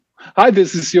Hi,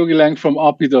 this is Yogi Lang from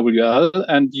RPWL,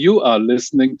 and you are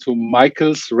listening to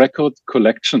Michael's Record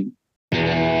Collection.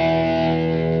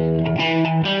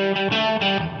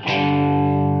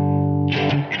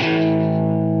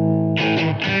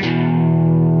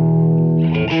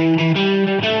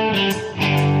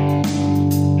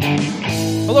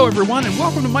 Hello, everyone, and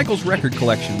welcome to Michael's Record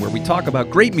Collection, where we talk about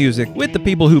great music with the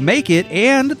people who make it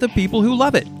and the people who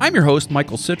love it. I'm your host,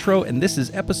 Michael Citro, and this is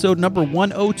episode number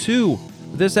 102.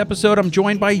 For this episode, I'm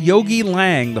joined by Yogi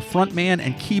Lang, the frontman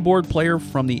and keyboard player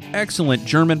from the excellent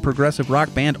German progressive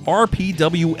rock band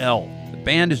RPWL. The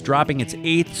band is dropping its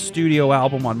 8th studio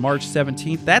album on March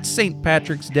 17th. That's St.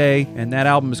 Patrick's Day, and that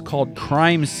album is called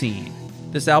Crime Scene.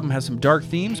 This album has some dark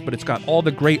themes, but it's got all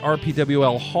the great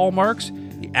RPWL hallmarks,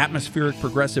 the atmospheric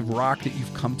progressive rock that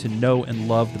you've come to know and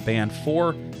love the band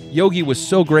for. Yogi was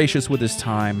so gracious with his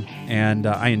time, and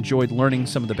I enjoyed learning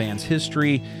some of the band's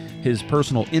history, his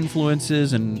personal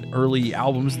influences and early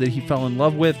albums that he fell in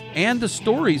love with, and the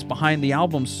stories behind the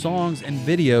album's songs and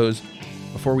videos.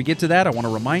 Before we get to that, I want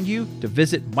to remind you to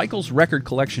visit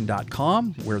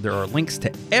michaelsrecordcollection.com, where there are links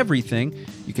to everything.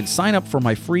 You can sign up for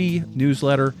my free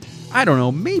newsletter. I don't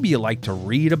know, maybe you like to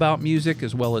read about music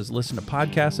as well as listen to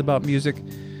podcasts about music.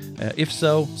 If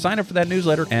so, sign up for that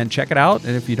newsletter and check it out.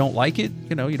 And if you don't like it,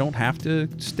 you don't have to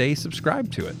stay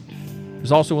subscribed to it.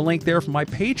 There's also a link there for my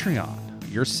Patreon.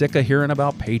 You're sick of hearing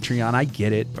about Patreon, I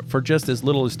get it, but for just as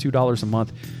little as $2 a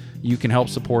month, you can help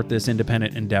support this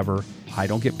independent endeavor. I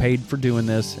don't get paid for doing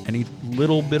this. Any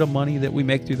little bit of money that we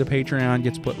make through the Patreon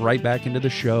gets put right back into the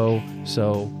show,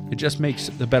 so it just makes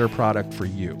the better product for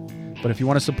you. But if you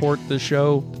want to support the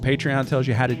show, the Patreon tells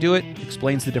you how to do it,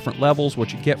 explains the different levels,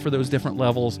 what you get for those different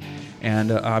levels,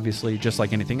 and obviously, just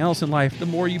like anything else in life, the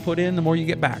more you put in, the more you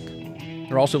get back.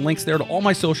 There are also links there to all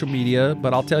my social media,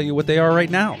 but I'll tell you what they are right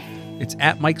now. It's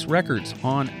at Mike's Records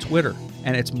on Twitter,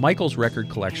 and it's Michael's Record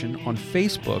Collection on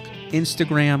Facebook,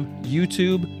 Instagram,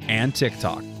 YouTube, and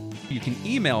TikTok. You can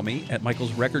email me at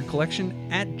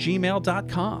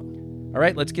michaelsrecordcollection@gmail.com. All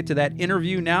right, let's get to that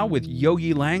interview now with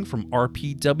Yogi Lang from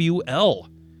RPWL.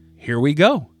 Here we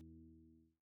go.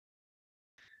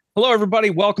 Hello,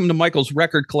 everybody. Welcome to Michael's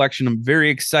Record Collection. I'm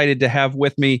very excited to have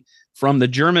with me from the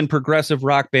German progressive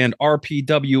rock band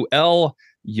RPWL,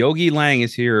 Yogi Lang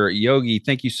is here. Yogi,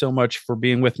 thank you so much for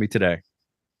being with me today.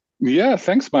 Yeah,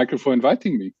 thanks, Michael, for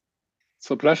inviting me. It's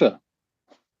a pleasure.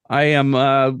 I am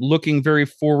looking very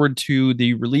forward to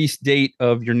the release date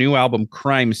of your new album,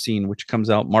 Crime Scene, which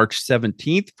comes out March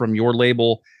 17th from your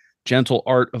label, Gentle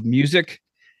Art of Music.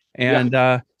 And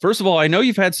first of all, I know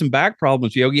you've had some back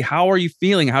problems, Yogi. How are you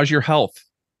feeling? How's your health?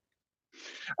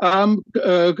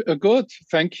 Good,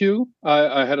 thank you.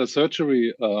 I had a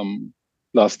surgery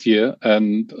last year,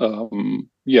 and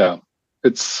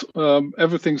it's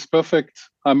everything's perfect.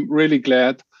 I'm really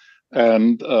glad,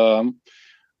 and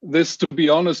this, to be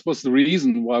honest, was the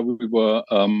reason why we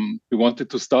wanted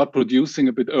to start producing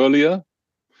a bit earlier.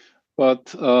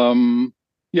 But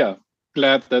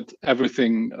glad that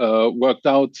everything worked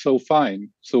out so fine.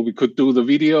 So we could do the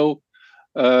video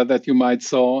that you might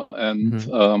saw, and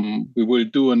we will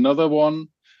do another one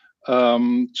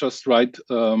just right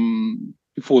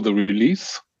before the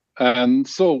release. And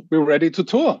so we're ready to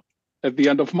tour at the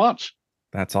end of March.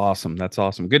 That's awesome. That's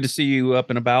awesome. Good to see you up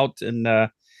and about. And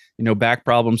back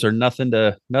problems are nothing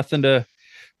to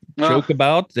joke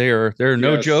about. They're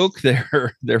no joke.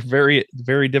 They're very,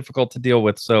 very difficult to deal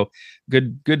with. So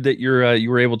good that you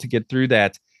were able to get through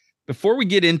that. Before we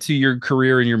get into your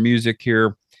career and your music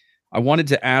here, I wanted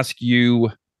to ask you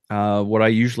what I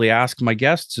usually ask my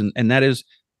guests, and that is,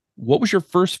 what was your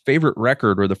first favorite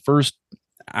record or the first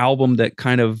album that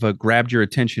kind of grabbed your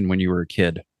attention when you were a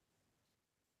kid?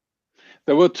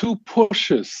 There were two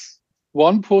pushes.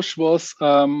 One push was,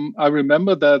 I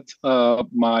remember that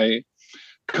my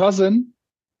cousin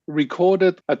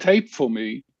recorded a tape for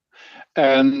me.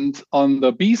 And on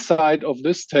the B side of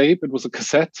this tape, it was a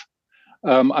cassette.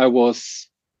 I was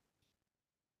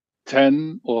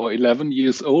 10 or 11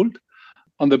 years old.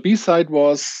 On the B side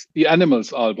was the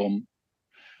Animals album.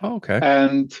 Oh, okay.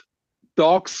 And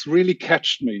Dogs really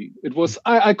catched me. It was,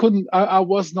 I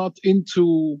was not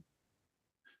into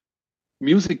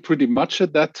music pretty much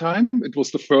at that time. It was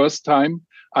the first time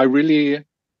I really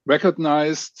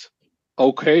recognized,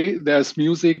 okay, there's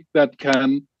music that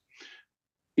can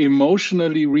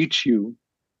emotionally reach you.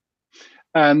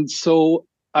 And so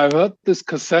I heard this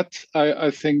cassette,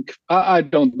 I think, I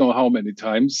don't know how many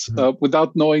times,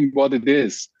 without knowing what it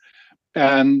is.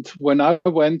 And when I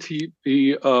went, he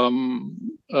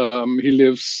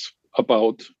lives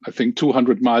about, I think,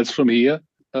 200 miles from here.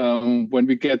 When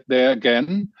we get there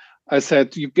again, I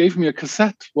said, "You gave me a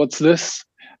cassette. What's this?"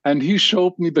 and he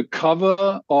showed me the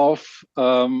cover of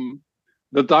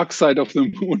The Dark Side of the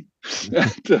Moon.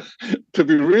 And to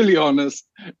be really honest,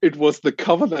 it was the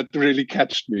cover that really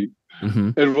catched me.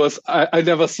 Mm-hmm. It was, I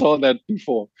never saw that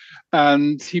before.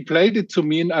 And he played it to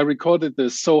me and I recorded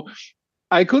this. So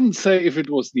I couldn't say if it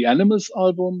was the Animals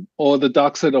album or the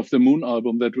Dark Side of the Moon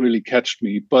album that really catched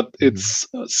me. But it's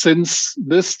since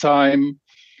this time,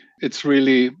 it's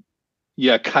really,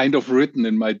 kind of written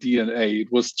in my DNA.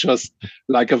 It was just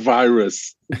like a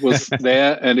virus. It was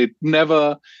there and it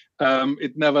never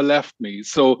left me.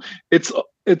 So it's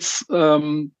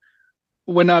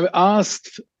when I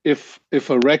asked if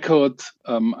a record,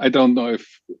 I don't know if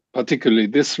particularly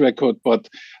this record, but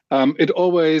it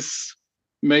always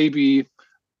maybe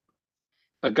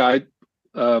a guy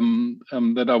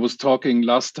that I was talking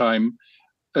last time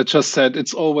just said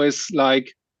it's always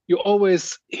like you're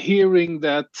always hearing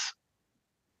that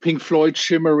Pink Floyd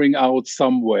shimmering out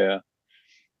somewhere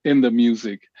in the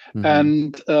music.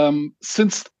 And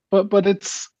but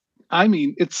it's, I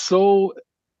mean, it's so,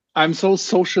 I'm so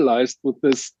socialized with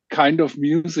this kind of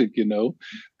music,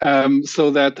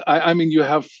 so that I mean, you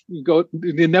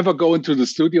never go into the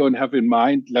studio and have in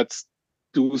mind, let's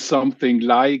do something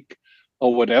like,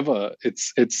 or whatever.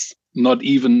 It's not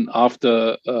even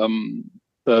after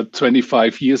the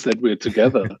 25 years that we're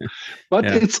together, but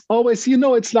it's always,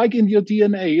 it's like in your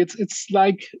DNA. It's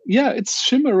like, it's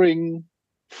shimmering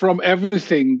from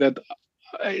everything that,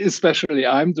 especially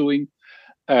I'm doing,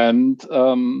 and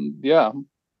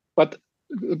But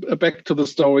back to the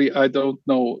story, I don't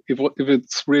know if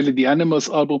it's really the Animals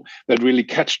album that really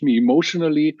catched me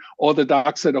emotionally, or the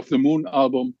Dark Side of the Moon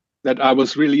album that I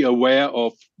was really aware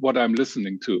of what I'm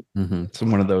listening to. So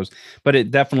one of those, but it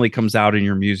definitely comes out in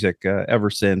your music ever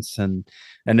since, and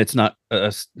it's not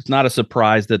a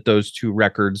surprise that those two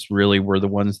records really were the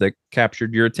ones that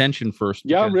captured your attention first.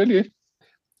 Yeah, really.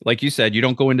 Like you said, you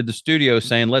don't go into the studio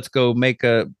saying, let's go make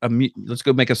a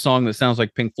song that sounds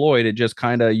like Pink Floyd. It just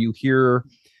kind of, you hear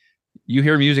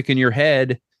music in your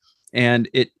head, and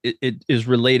it is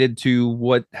related to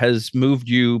what has moved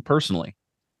you personally.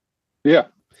 Yeah,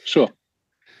 sure.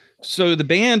 So the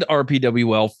band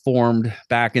RPWL formed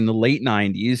back in the late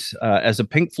 90s as a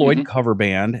Pink Floyd cover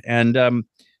band. And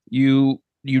you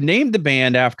named the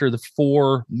band after the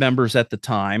four members at the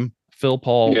time: Phil,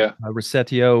 Paul,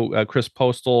 Rossetto, Chris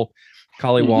Postal,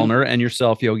 Kali Wallner, and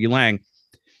yourself, Yogi Lang.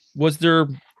 Was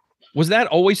that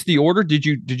always the order? Did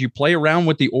you play around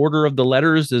with the order of the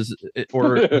letters,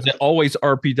 or was it always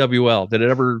RPWL?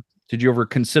 Did you ever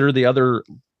consider the other,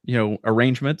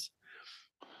 arrangements?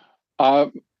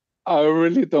 I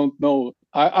really don't know.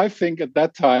 I think at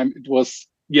that time it was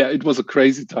a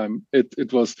crazy time.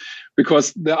 It was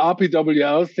because the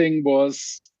RPWL thing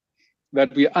was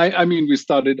that we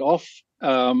started off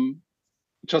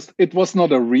it was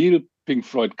not a real Pink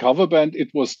Floyd cover band.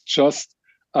 It was just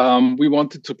we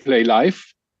wanted to play live,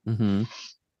 and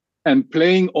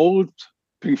playing old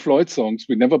Pink Floyd songs.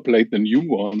 We never played the new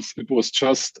ones. It was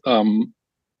just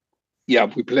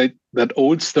we played that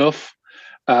old stuff,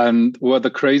 and were the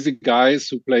crazy guys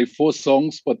who play 4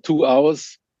 songs for 2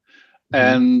 hours.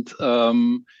 And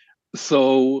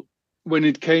so when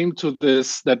it came to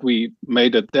this, that we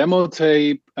made a demo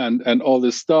tape and all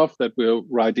this stuff, that we're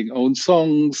writing own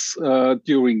songs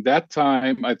during that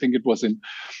time, I think it was in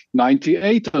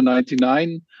 98 or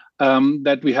 99,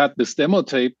 that we had this demo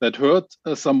tape that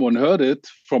someone heard it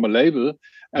from a label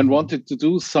and wanted to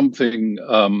do something.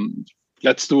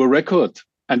 Let's do a record.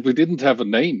 And we didn't have a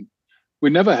name. We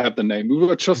never had the name. We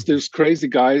were just these crazy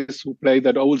guys who play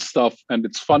that old stuff, and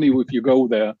it's funny if you go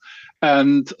there.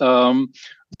 And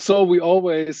so we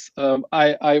always,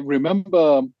 I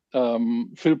remember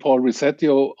Phil, Paul,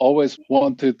 Rossetto always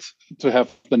wanted to have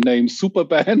the name Super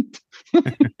Band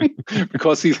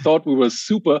because he thought we were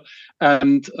super.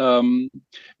 And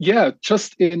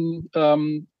just in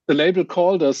the label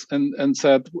called us and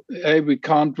said, "Hey, we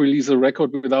can't release a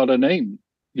record without a name.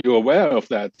 You're aware of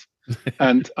that?"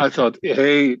 And I thought,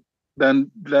 hey,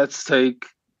 then let's take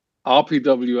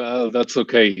RPWL. That's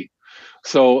okay.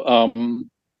 So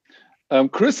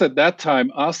Chris at that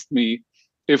time asked me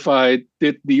if I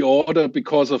did the order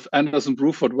because of Anderson,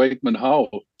 Bruford, Wakeman, Howe.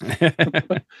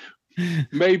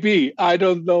 Maybe, I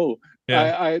don't know.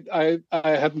 Yeah. I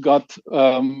hadn't got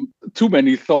too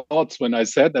many thoughts when I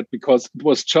said that, because it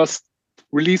was just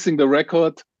releasing the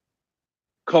record.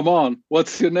 Come on,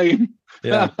 what's your name?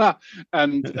 Yeah.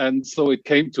 and so it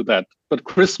came to that. But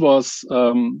Chris was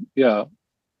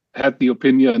had the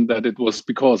opinion that it was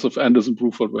because of Anderson,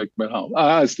 Bruford, Wakeman, Howe.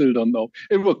 I still don't know.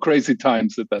 It were crazy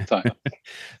times at that time.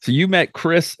 So you met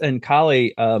Chris and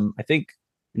Kali, I think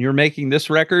You're making this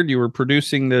record. You were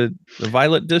producing the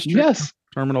Violet District. Yes.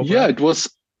 Terminal. Yeah, it was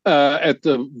at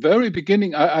the very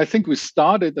beginning. I think we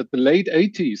started at the late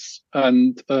 80s,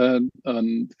 and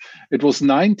it was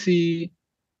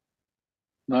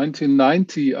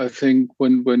 1990, I think,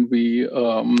 when we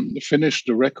finished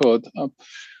the record.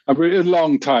 A really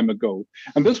long time ago.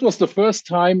 And this was the first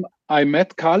time I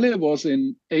met Kalle. Was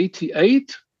in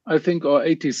 88, I think, or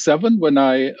 87, when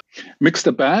I mixed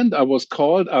a band. I was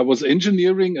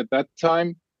engineering at that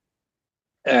time.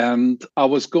 And I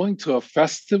was going to a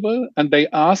festival and they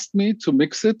asked me to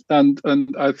mix it. And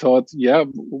I thought, yeah,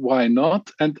 why not?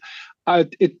 And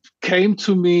it came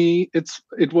to me, it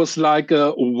was like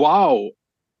a wow,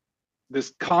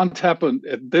 this can't happen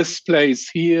at this place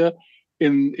here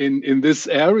in this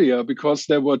area, because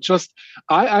they were just,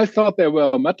 I thought they were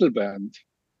a metal band.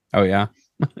 Oh yeah.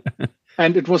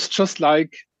 And it was just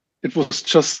it was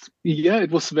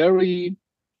very,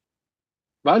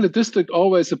 Violet District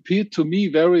always appeared to me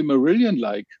very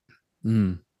Marillion-like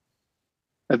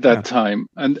at that time,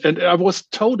 and I was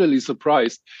totally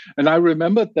surprised. And I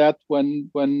remembered that when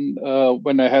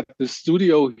I had the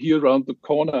studio here around the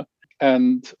corner,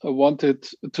 and I wanted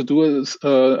to do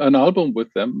an album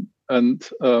with them, and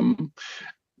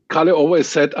Kalle always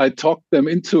said I talked them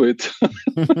into it.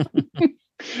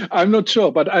 I'm not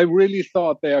sure, but I really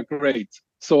thought they are great,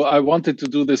 so I wanted to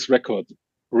do this record,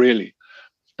 really.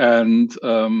 And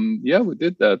we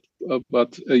did that.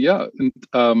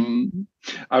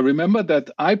 I remember that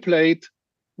I played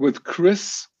with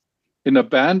Chris in a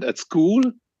band at school.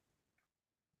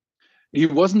 He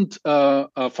wasn't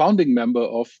a founding member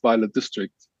of Violet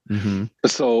District. Mm-hmm.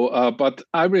 So, but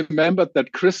I remembered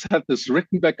that Chris had this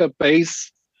Rickenbacker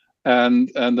bass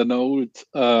and an old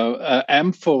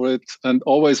amp for it, and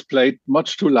always played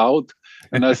much too loud.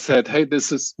 And I said, "Hey,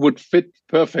 would fit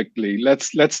perfectly.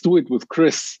 Let's do it with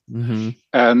Chris." Mm-hmm.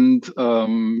 And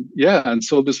and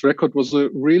so this record was a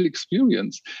real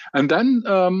experience. And then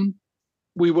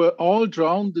we were all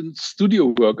drowned in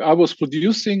studio work. I was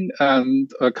producing,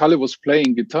 and Kalle was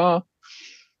playing guitar,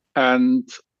 and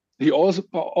he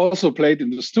also played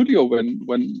in the studio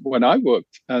when I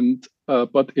worked. And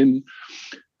but in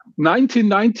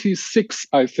 1996,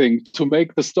 I think, to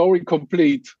make the story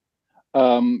complete,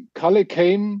 Kalle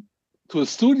came to a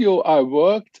studio I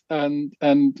worked and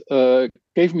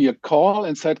gave me a call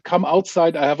and said, "Come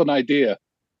outside, I have an idea."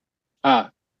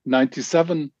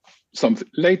 97, something,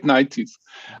 late 90s.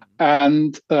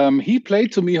 And he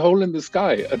played to me Hole in the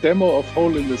Sky, a demo of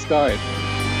Hole in the Sky.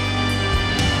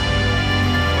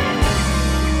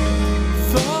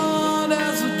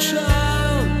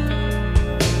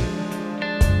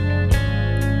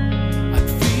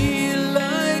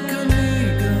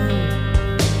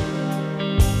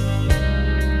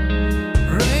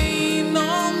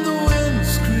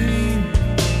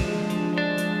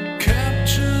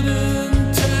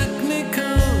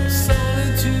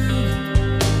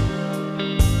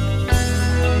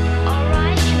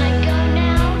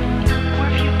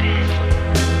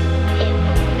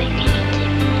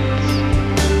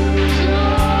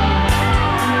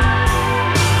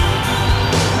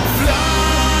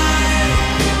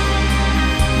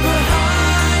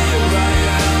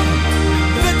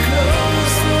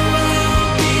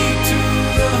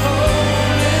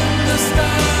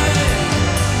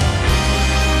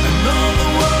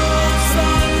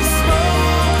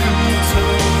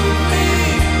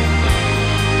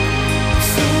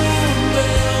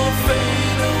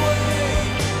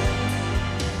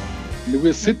 We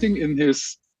were sitting in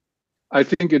his, I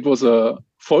think it was a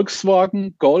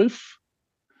Volkswagen Golf,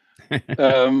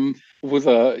 with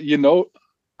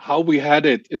how we had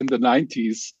it in the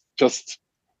 90s, just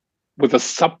with a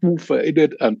subwoofer in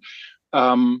it. And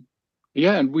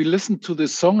and we listened to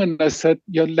this song, and I said,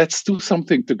 "Yeah, let's do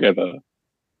something together."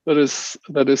 This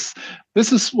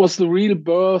was the real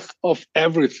birth of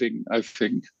everything, I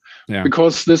think,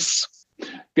 because this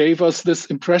gave us this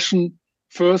impression.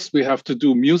 First, we have to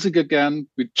do music again.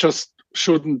 We just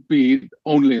shouldn't be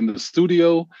only in the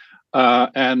studio.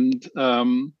 And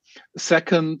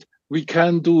second, we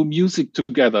can do music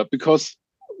together, because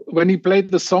when he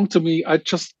played the song to me, I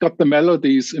just got the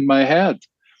melodies in my head,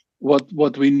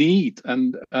 what we need.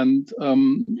 And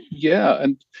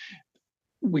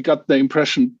we got the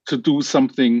impression to do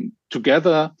something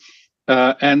together.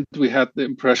 And we had the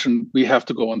impression we have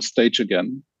to go on stage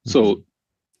again. Mm-hmm. So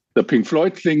the Pink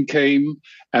Floyd thing came,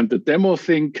 and the demo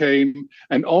thing came,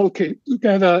 and all came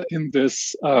together in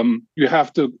this. You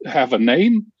have to have a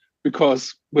name,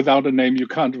 because without a name you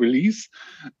can't release.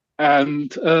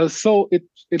 And so it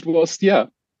was,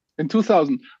 in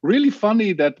 2000. Really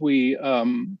funny that we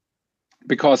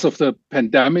because of the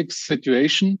pandemic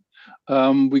situation,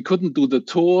 we couldn't do the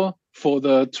tour for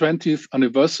the 20th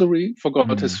anniversary for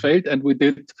God Has Failed, and we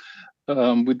did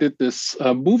this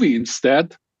movie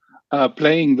instead,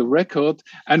 playing the record,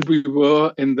 and we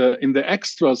were in the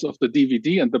extras of the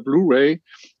DVD and the Blu-ray.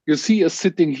 You see us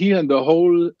sitting here in the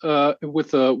whole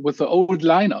with the old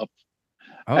lineup,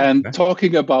 and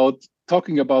talking about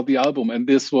the album, and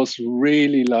this was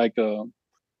really like a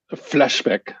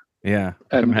flashback. Yeah,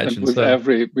 and with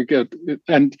so. We get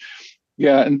and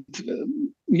yeah, and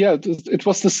it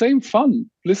was the same fun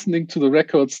listening to the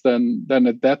records than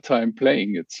at that time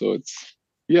playing it. So it's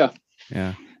yeah.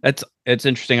 It's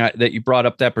interesting that you brought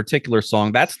up that particular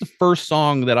song. That's the first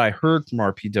song that I heard from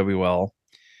RPWL.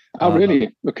 Oh,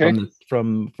 really? Okay.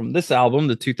 From this album,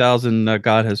 the 2000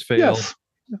 God Has Failed. Yes.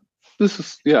 This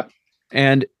is yeah.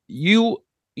 And you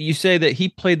say that he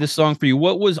played the song for you.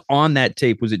 What was on that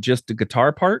tape? Was it just the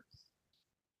guitar part?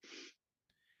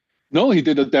 No, he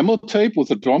did a demo tape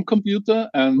with a drum computer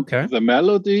and the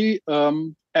melody,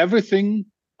 everything.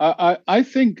 I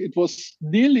think it was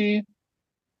nearly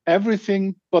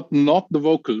everything, but not the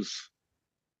vocals.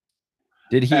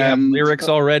 Did he have lyrics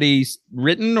already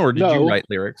written, or did you write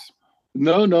lyrics?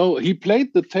 No. He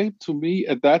played the tape to me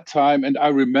at that time, and I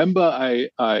remember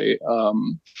I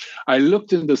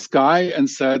looked in the sky and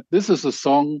said, "This is a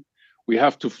song we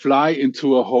have to fly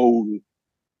into a hole,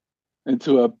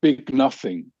 into a big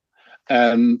nothing."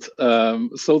 And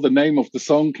so the name of the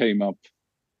song came up.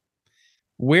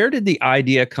 Where did the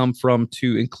idea come from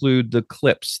to include the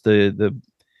clips, the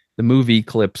movie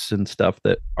clips and stuff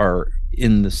that are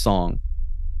in the song?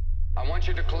 I want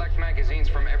you to collect magazines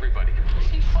from everybody. Is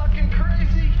he fucking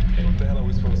crazy? What the hell are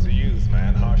we supposed to use,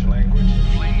 man? Harsh language?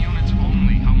 Flame units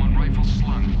only. I'm on rifle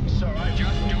slung. It's all right.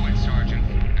 Just do it, Sergeant.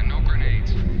 And no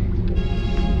grenades.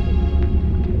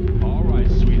 All right,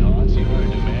 sweethearts. You heard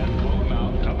it, man. Pull them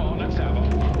out. Come on, let's have them.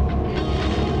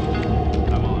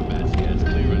 Come on, man. Scans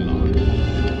clear and low.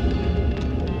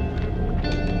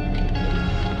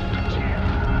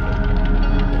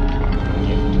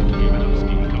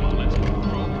 Come on, let's go.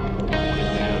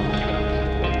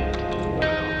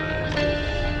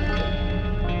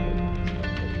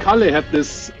 Kalle had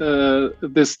this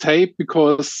tape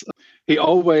because he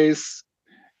always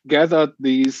gathered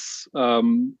these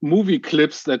movie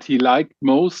clips that he liked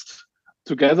most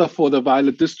together for the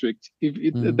Violet District.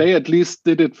 They at least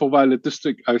did it for Violet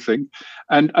District, I think.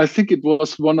 And I think it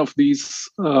was one of these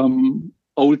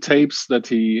old tapes that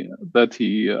he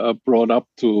brought up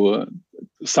to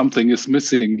something is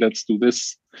missing, let's do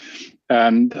this.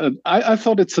 And I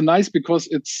thought it's a nice, because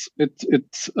it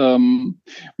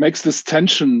makes this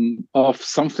tension of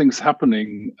something's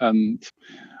happening, and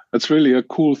it's really a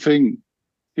cool thing.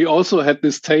 He also had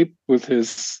this tape with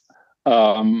his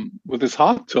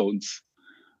heart tones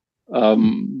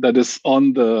that is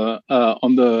on the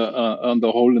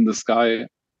Hole in the Sky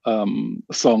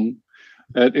song.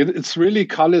 It's really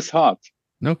Kalle's heart.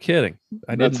 No kidding.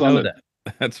 I didn't know that.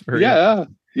 That's very yeah.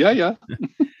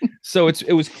 So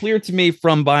it was clear to me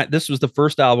this was the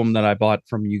first album that I bought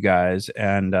from you guys,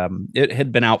 and it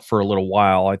had been out for a little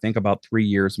while, I think about 3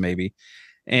 years maybe.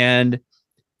 And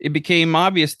it became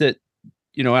obvious that,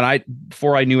 and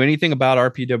before I knew anything about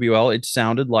RPWL, it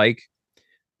sounded like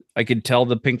I could tell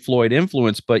the Pink Floyd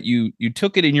influence, but you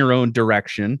took it in your own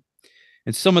direction.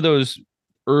 And some of those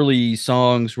early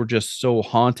songs were just so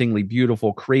hauntingly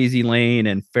beautiful. Crazy Lane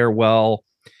and Farewell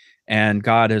and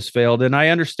God Has Failed. And I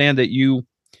understand that you,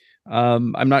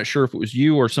 I'm not sure if it was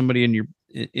you or somebody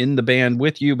in the band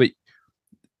with you, but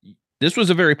this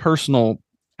was a very personal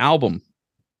album.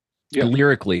 Yeah.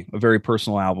 Lyrically, a very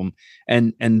personal album.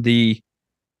 And the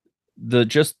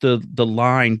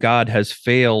line God Has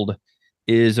Failed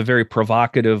is a very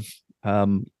provocative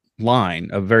line,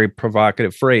 a very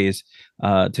provocative phrase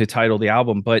to title the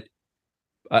album. But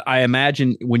I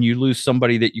imagine when you lose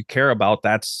somebody that you care about,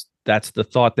 that's the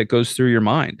thought that goes through your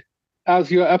mind.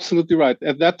 As you're absolutely right.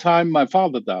 At that time, my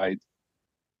father died.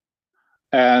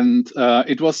 And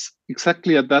it was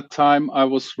exactly at that time I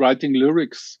was writing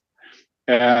lyrics.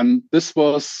 And this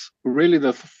was really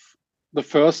the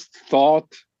first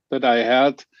thought that I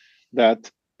had, that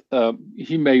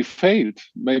he may failed.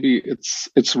 Maybe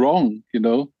it's wrong,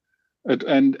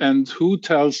 and who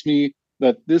tells me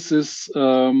that this is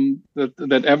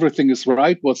that everything is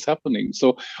right, what's happening?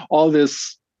 So all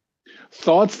these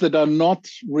thoughts that are not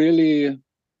really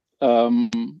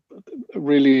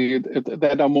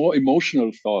that are more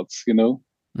emotional thoughts,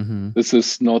 Mm-hmm. This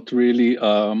is not really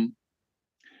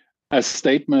a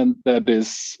statement that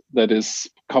is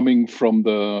coming from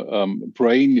the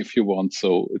brain, if you want.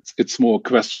 So it's more a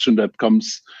question that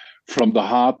comes from the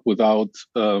heart without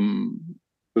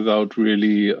without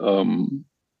really,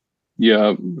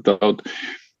 without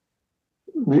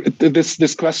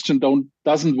this question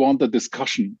doesn't want a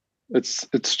discussion.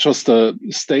 It's just a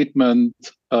statement,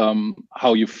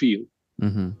 how you feel.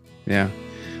 Mm-hmm. Yeah,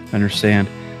 I understand.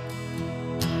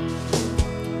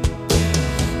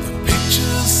 The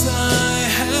pictures I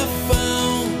have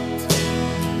found,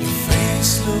 your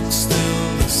face looks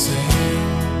still the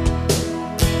same.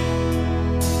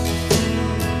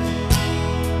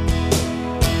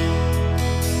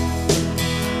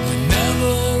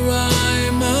 Whenever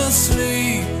I'm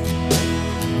asleep,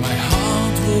 my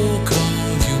heart will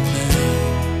call your name.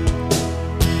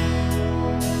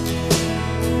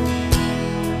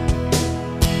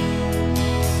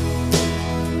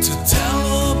 To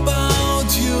tell about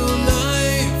your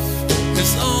life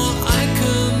is all I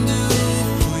can do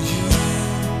for you.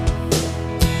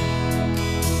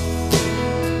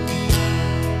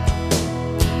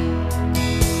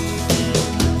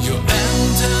 Your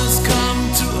end has come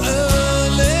too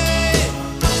early.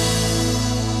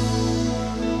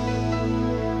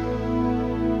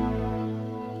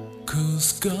 'Cause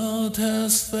God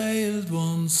has failed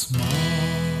once more.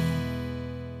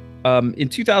 In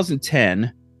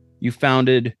 2010, you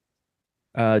founded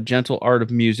Gentle Art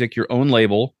of Music, your own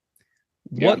label.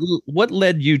 Yeah. What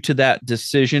led you to that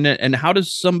decision, and how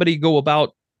does somebody go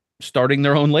about starting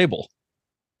their own label?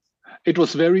 It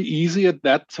was very easy at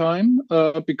that time,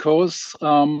 because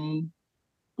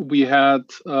we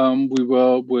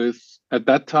were with, at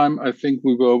that time, I think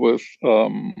we were with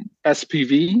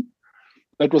SPV.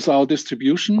 That was our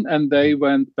distribution, and they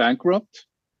went bankrupt.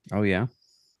 Oh yeah.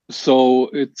 So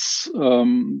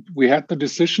we had the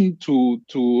decision to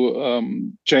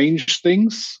change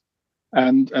things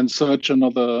and search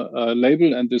another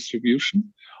label and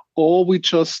distribution, or we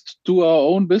just do our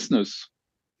own business.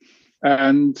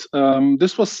 And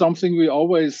this was something we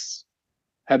always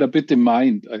had a bit in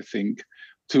mind, I think,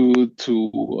 to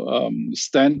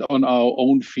stand on our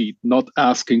own feet, not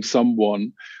asking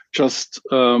someone, just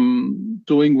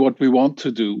doing what we want to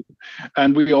do.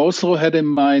 And we also had in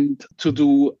mind to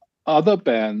do other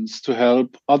bands, to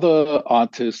help other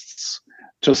artists,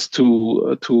 just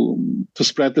to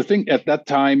spread the thing. At that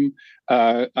time,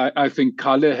 I think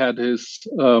Kalle had his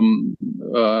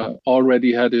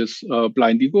already had his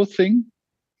Blind Ego thing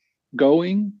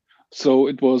going, so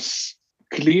it was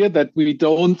clear that we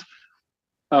don't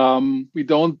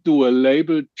do a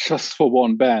label just for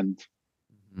one band.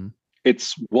 Mm-hmm.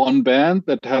 It's one band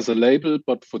that has a label,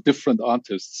 but for different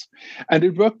artists, and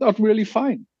it worked out really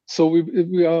fine. So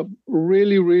we are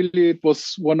really, it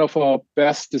was one of our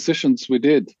best decisions we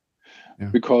did,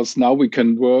 because now we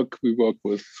work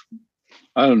with,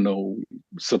 I don't know,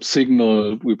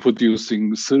 Subsignal, we're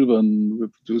producing Sylvan, we're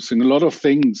producing a lot of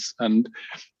things, and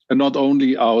not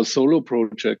only our solo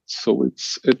projects. So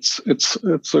it's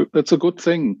a good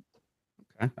thing.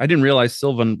 Okay. I didn't realize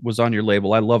Sylvan was on your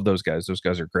label. I love those guys. Those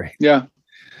guys are great. Yeah.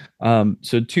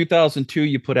 So 2002,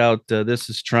 you put out This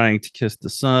Is Trying to Kiss the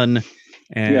Sun,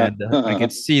 and I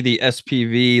could see the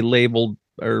SPV labeled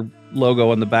or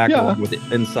logo on the back along with it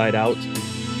Inside Out.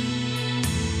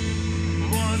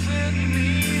 Was it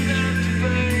me that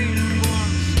failed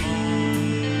once more?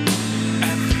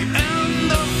 At the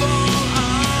end of all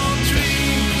our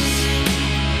dreams,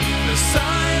 the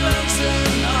silence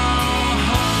in our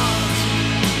hearts,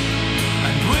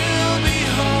 and we'll be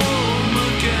home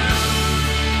again.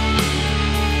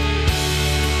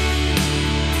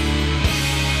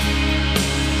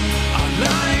 Our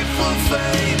life will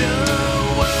fade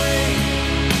away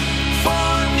for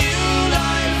a new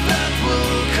life that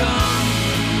will come,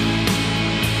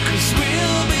 'cause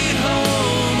we'll be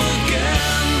home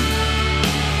again.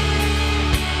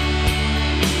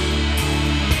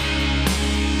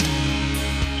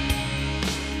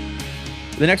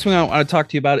 The next one I want to talk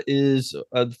to you about is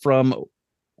from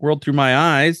World Through My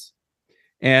Eyes,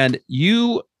 and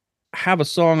you have a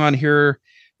song on here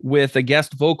with a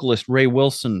guest vocalist, Ray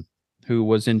Wilson, who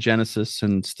was in Genesis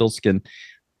and Stillskin.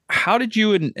 How did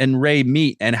you and Ray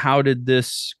meet, and how did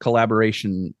this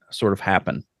collaboration sort of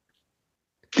happen?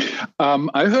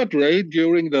 I heard Ray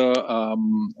during the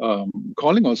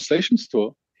Calling All Stations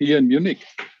tour here in Munich,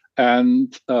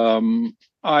 and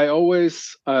I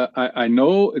always I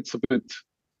know it's a bit.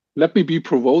 Let me be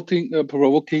provoking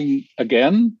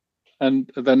again,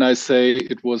 and then I say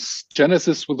it was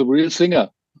Genesis with a real singer.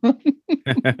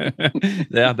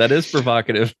 Yeah, that is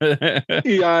provocative.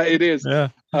 Yeah, it is. Yeah.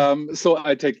 So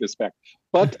I take this back.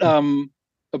 But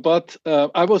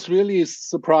I was really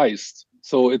surprised.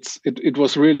 So it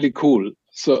was really cool.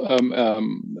 So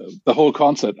the whole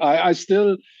concert. I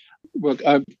still Well,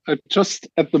 I just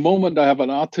at the moment I have an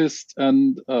artist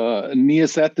and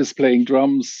Niazet is playing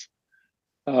drums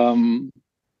um,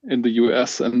 in the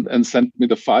US and sent me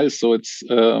the file. So it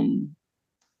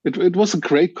was a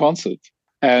great concert.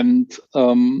 And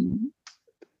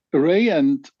Ray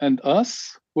and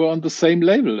us were on the same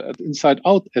label at Inside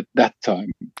Out at that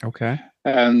time. Okay.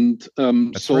 And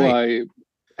so right.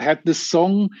 I had this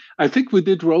song. I think we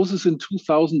did Roses in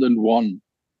 2001.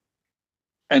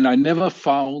 And I never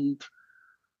found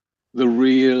the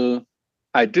real.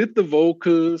 I did the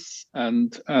vocals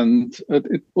and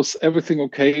it was everything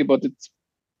okay, but it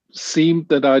seemed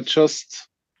that I just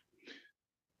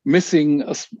missing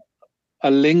a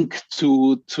link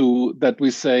to that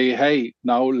we say, hey,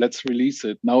 now let's release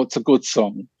it. Now it's a good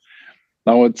song.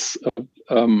 Now it's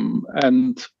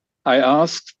and I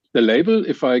asked the label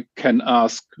if I can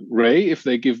ask Ray if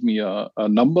they give me a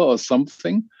number or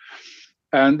something.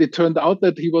 And it turned out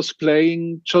that he was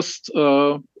playing just,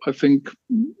 I think,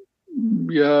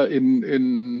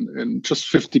 in just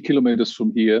 50 kilometers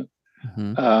from here.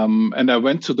 Mm-hmm. And I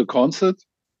went to the concert,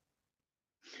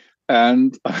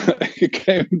 and I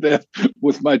came there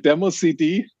with my demo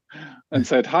CD and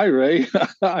said, "Hi, Ray,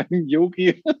 I'm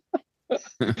Yogi,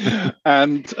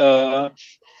 and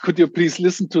could you please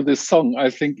listen to this song? I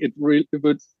think it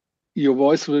would." Your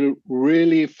voice will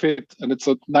really fit, and it's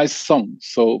a nice song.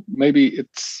 So maybe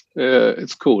it's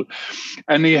cool.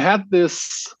 And he had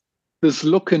this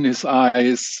look in his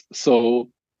eyes. So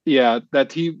yeah,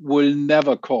 that he will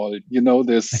never call.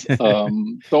 This.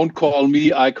 Don't call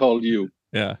me, I call you.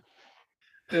 Yeah,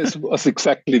 this was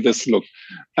exactly this look.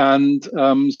 And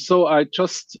so I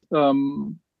just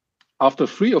after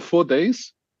 3 or 4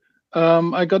 days,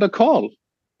 I got a call,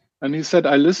 and he said,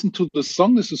 "I listened to the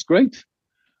song. This is great."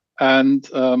 And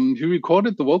he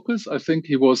recorded the vocals. I think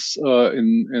he was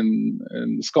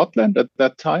in Scotland at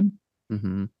that time.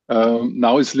 Mm-hmm.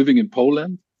 Now he's living in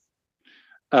Poland.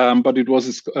 But it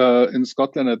was in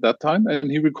Scotland at that time, and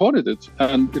he recorded it,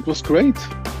 and it was great.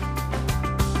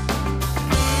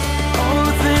 All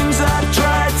the things I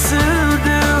tried to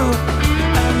do,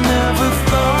 I never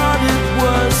thought it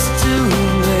was too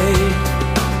late.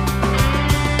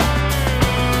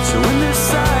 So in this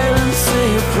silence, say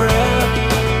a prayer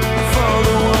for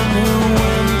the one who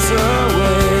went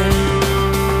away.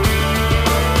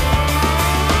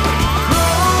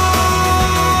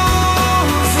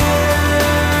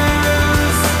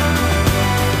 Roses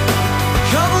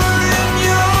covering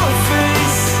your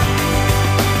face,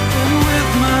 and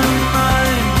with my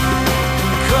mind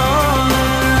I'm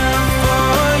calling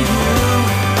for you.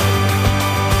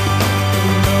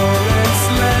 And all that's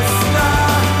left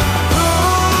are roses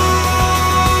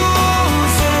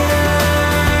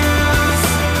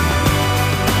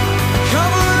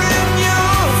covering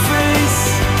your face,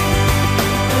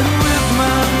 and with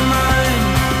my mind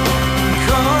I'm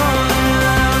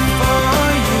calling for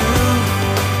you,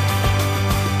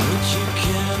 but you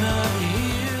cannot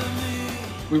hear me.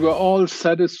 We were all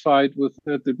satisfied with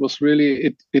it. It was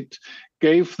really it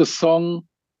gave the song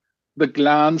the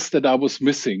glance that I was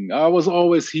missing. I was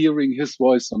always hearing his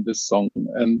voice on this song,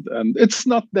 and it's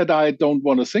not that I don't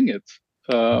want to sing it.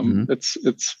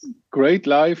 It's great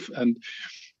live, and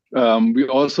we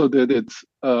also did it.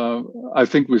 I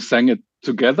think we sang it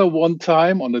together one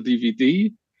time on a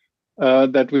DVD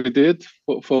that we did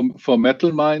for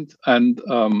Metal Mind, and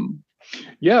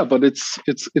yeah, but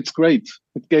it's great.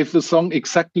 It gave the song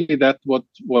exactly that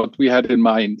what we had in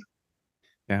mind.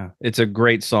 Yeah, it's a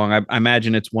great song. I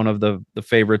imagine it's one of the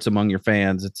favorites among your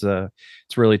fans. It's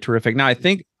really terrific. Now, I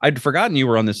think I'd forgotten you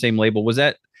were on the same label.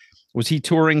 Was he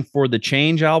touring for the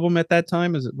Change album at that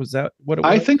time? Was that what it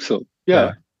was? I think so.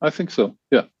 Yeah. I think so.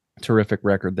 Yeah. Terrific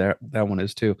record that one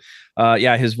is too.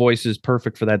 Yeah, his voice is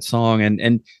perfect for that song,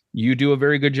 and you do a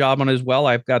very good job on it as well.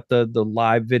 I've got the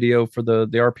live video for the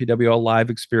RPWL live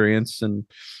experience, and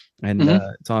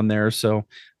it's on there. So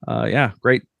yeah,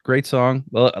 great song.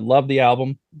 Well, I love the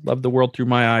album. Love the World Through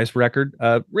My Eyes record.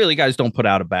 Really, guys, don't put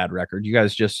out a bad record. You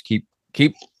guys just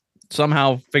keep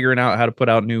somehow figuring out how to put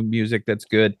out new music that's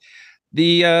good.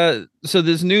 So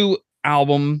this new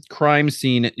album, Crime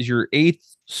Scene, is your 8th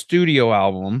studio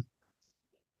album,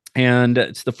 and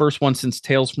it's the first one since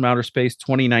Tales from Outer Space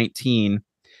 2019.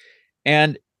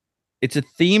 And it's a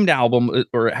themed album,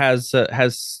 or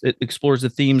it explores the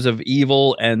themes of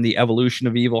evil and the evolution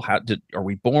of evil. Are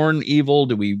we born evil?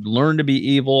 Do we learn to be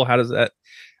evil? How does that?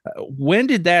 When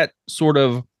did that sort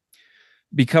of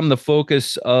become the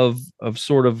focus of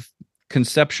sort of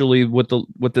conceptually what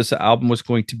this album was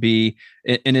going to be?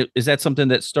 And is that something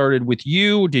that started with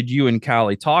you? Did you and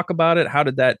Callie talk about it? How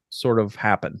did that sort of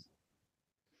happen?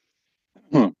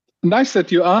 Nice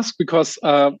that you asked, because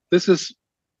this is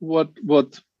what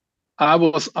I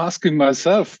was asking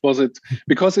myself. Was it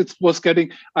because it was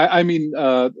getting? I mean,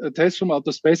 Tales from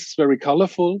Outer Space is very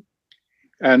colorful,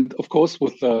 and of course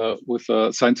with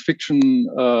a science fiction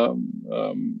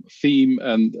theme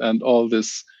and all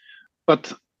this.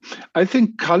 But I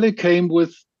think Kalle came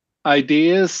with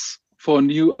ideas for a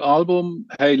new album.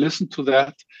 Hey, listen to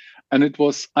that, and it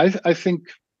was. I think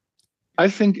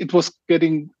it was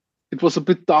getting. It was a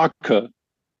bit darker.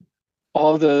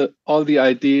 All the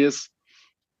ideas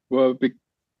were a bit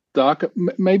darker.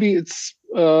 Maybe it's.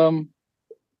 I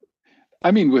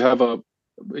mean, we have a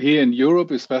here in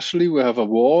Europe, especially, we have a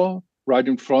war right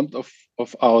in front of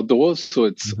our doors. So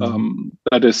it's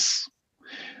that is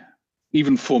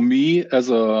even for me as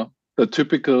the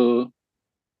typical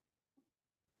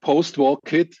post-war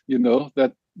kid,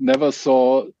 that never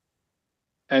saw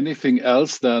anything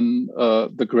else than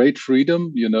the great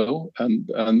freedom,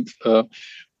 and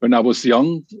when I was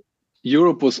young,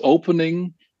 Europe was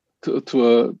opening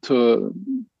to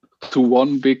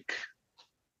one big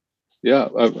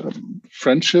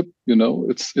friendship.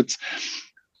 It's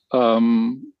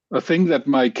a thing that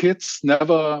my kids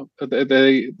never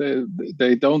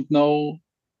they don't know.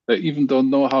 They even don't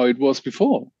know how it was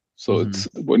before. So it's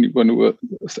when we were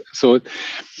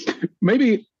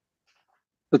maybe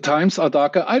the times are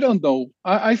darker. I don't know.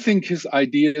 I think his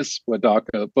ideas were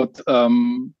darker, but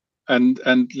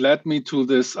and led me to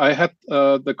this. I had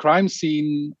the crime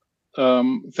scene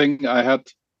thing I had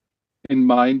in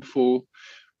mind for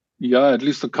at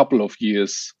least a couple of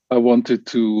years. I wanted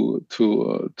to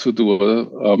do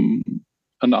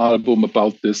an album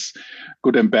about this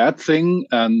good and bad thing,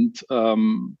 and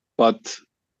but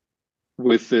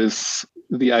with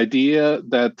the idea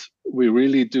that we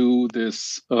really do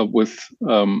this with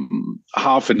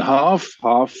half and half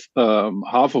of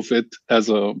it as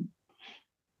a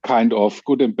kind of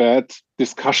good and bad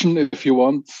discussion, if you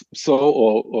want, so,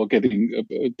 or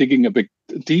digging a bit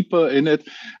deeper in it,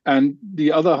 and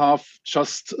the other half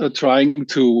just trying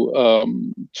to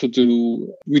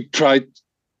do. We tried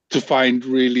to find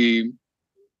really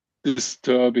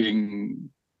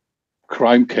disturbing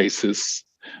crime cases,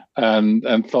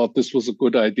 and thought this was a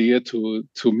good idea to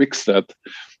mix that,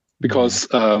 because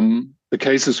the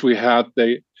cases we had,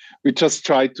 we just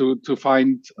tried to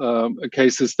find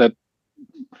cases that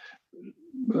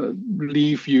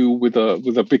leave you with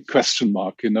a big question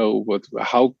mark.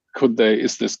 How could they?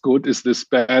 Is this good? Is this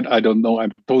bad? I don't know.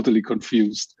 I'm totally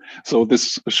confused. So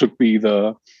this should be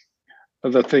the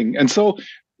thing. And so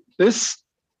this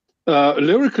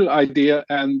lyrical idea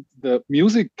and the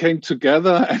music came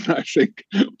together, and I think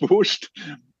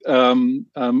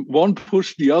one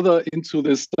pushed the other into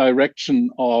this direction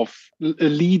of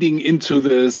leading into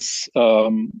this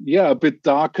a bit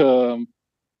darker.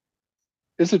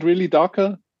 Is it really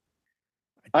darker?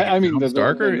 I mean, the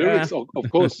lyrics,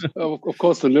 of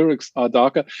course, the lyrics are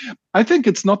darker. I think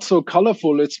it's not so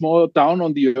colorful. It's more down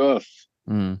on the earth,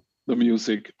 the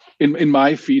music, in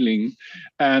my feeling.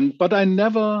 But I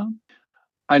never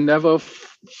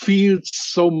feel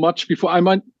so much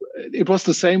before. It was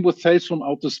the same with Tales from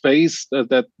Outer Space,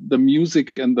 that the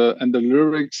music and the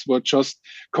lyrics were just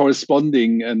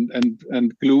corresponding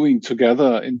and gluing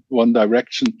together in one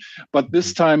direction. But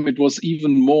this time it was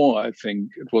even more. I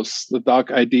think it was the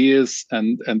dark ideas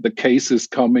and the cases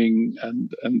coming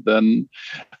and then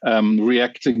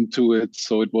reacting to it.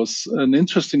 So it was an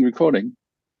interesting recording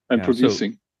and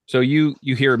producing. So you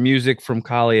hear music from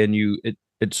Kali, and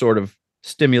it sort of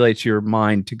stimulates your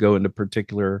mind to go into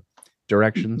particular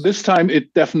directions. This time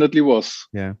it definitely was.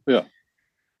 Yeah.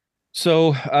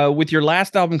 So with your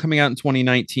last album coming out in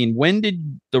 2019, when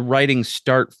did the writing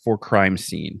start for Crime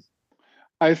Scene?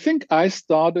 I think I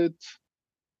started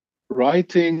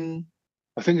writing,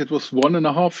 I think it was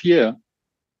 1.5 years.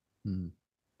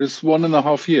 It's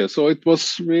 1.5 years. So it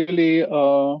was really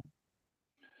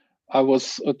I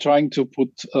was trying to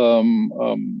put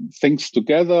things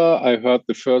together. I heard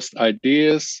the first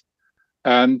ideas,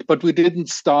 but we didn't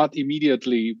start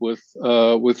immediately with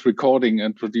recording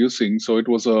and producing. So it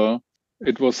was a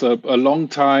long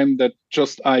time that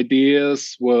just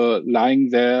ideas were lying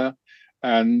there,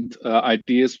 and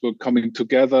ideas were coming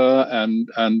together,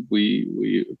 and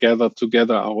we gathered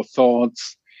together our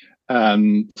thoughts,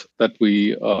 and that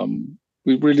we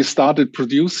really started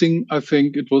producing. I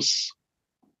think it was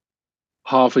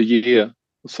half a year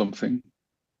or something.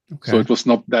 Okay. So it was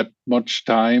not that much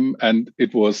time, and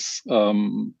it was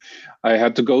I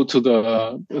had to go to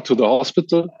the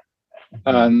hospital,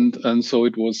 and so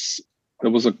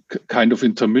there was a kind of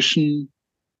intermission,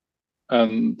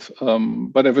 and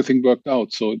but everything worked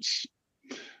out. So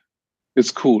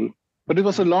it's cool. But it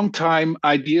was a long time.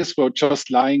 Ideas were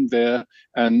just lying there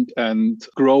and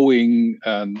growing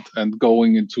and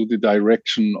going into the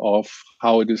direction of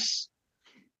how it is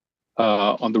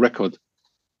on the record.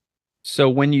 So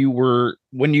when you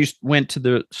went to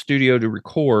the studio to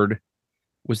record,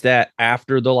 was that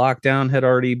after the lockdown had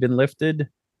already been lifted?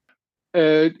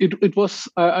 It was.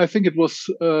 I think it was.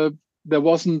 There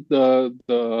wasn't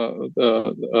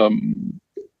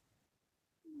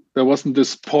there wasn't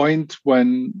this point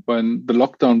when the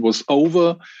lockdown was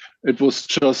over. It was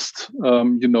just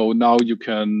now you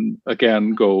can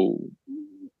again go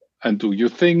and do your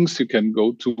things. You can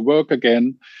go to work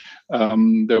again.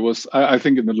 There was, I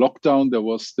think, in the lockdown there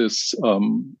was this. I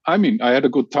had a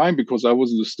good time because I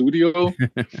was in the studio.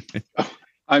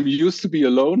 I'm used to be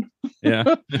alone.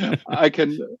 Yeah, I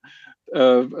can.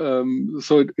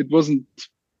 So it wasn't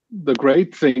the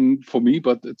great thing for me,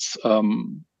 but it's.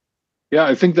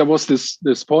 I think there was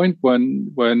this point when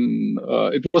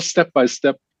it was step by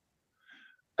step,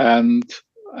 and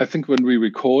I think when we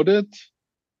recorded,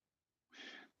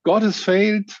 God Has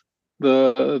Failed,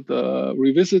 the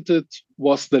Revisited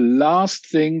was the last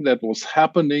thing that was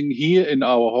happening here in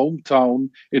our hometown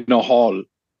in a hall. It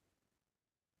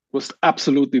was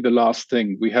absolutely the last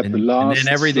thing. We had the last. And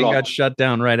then everything slot. got shut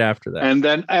down right after that. And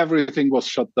then everything was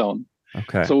shut down.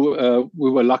 Okay. So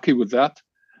we were lucky with that.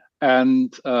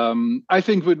 And I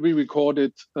think when we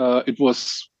recorded, it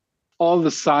was all the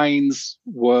signs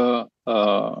were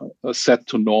set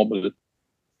to normal.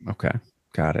 Okay,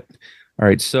 got it. All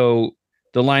right, so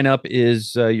the lineup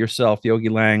is yourself, Yogi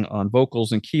Lang, on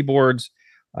vocals and keyboards,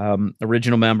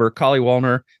 original member, Kali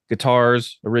Wallner,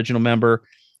 guitars, original member.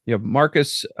 You have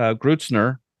Marcus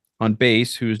Grutzner on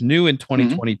bass, who's new in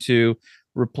 2022,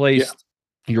 replaced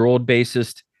your old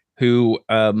bassist, who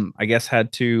I guess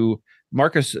had to.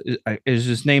 Marcus, is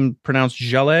his name pronounced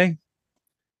Jallet?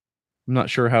 I'm not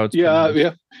sure how it's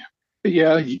pronounced.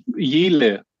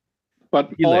 Yile, but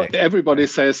everybody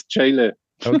says Jale.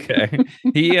 Okay.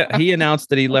 He announced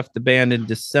that he left the band in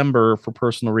December for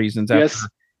personal reasons. After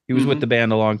he was with the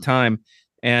band a long time,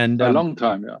 and a long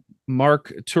time, yeah.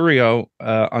 Mark Turio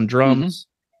on drums,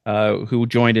 who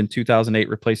joined in 2008,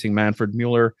 replacing Manfred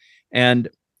Mueller. And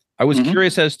I was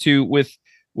curious as to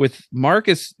with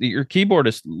Marcus, your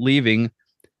keyboardist, leaving,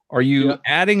 are you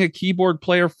adding a keyboard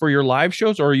player for your live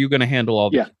shows, or are you going to handle all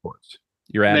the keyboards?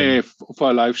 You're adding for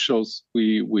our live shows.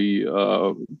 We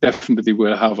definitely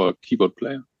will have a keyboard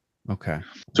player. Okay.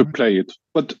 To play it,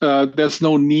 but there's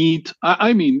no need.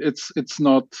 I mean, it's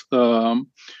not.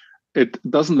 It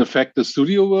doesn't affect the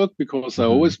studio work because I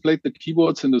always played the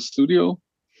keyboards in the studio.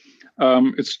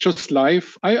 It's just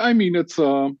live. I mean, it's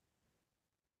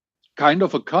kind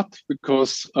of a cut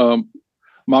because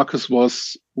Marcus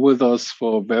was with us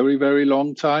for a very, very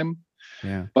long time.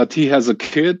 Yeah. But he has a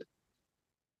kid,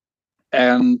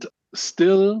 and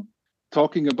still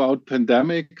talking about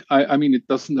pandemic. I mean, it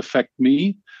doesn't affect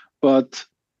me, but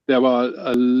there were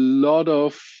a lot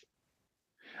of.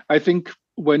 I think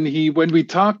when we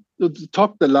talked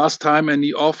the last time, and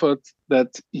he offered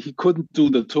that he couldn't do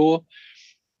the tour,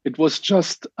 it was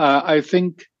just I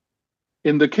think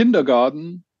in the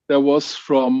kindergarten. There was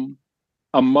from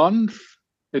a month,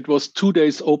 it was 2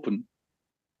 days open.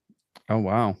 Oh,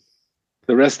 wow.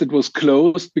 The rest, it was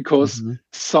closed because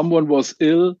someone was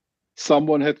ill,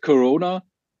 someone had corona.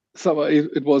 So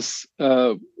it was,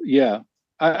 I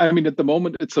mean, at the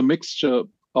moment, it's a mixture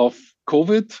of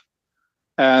COVID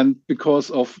and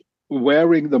because of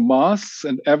wearing the masks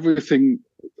and everything,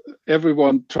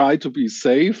 everyone tried to be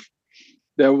safe.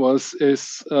 They're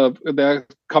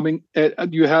coming.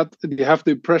 You have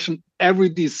the impression every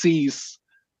disease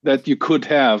that you could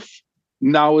have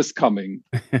now is coming.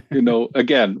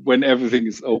 Again when everything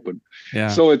is open. Yeah.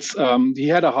 So it's he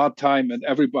had a hard time, and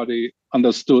everybody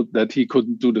understood that he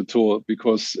couldn't do the tour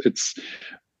because it's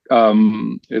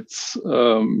an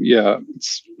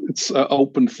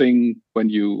open thing when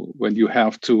you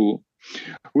have to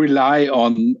rely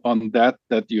on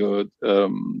that your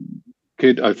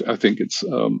kid. I think it's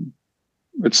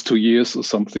 2 years or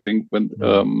something when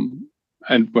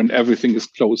and when everything is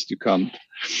closed, you can't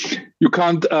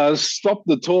stop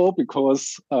the tour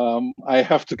because I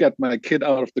have to get my kid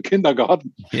out of the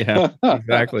kindergarten. Yeah,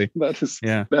 exactly.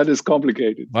 That is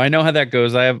complicated. Well, I know how that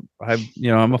goes. I'm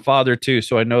a father too,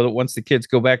 so I know that once the kids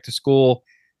go back to school,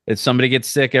 if somebody gets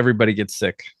sick, everybody gets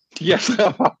sick. Yes,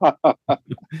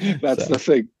 that's the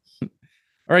thing.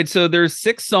 All right, so there's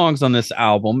 6 songs on this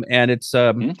album, and it's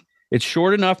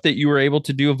short enough that you were able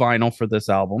to do a vinyl for this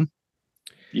album.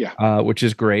 Yeah, which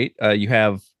is great. You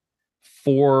have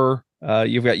 4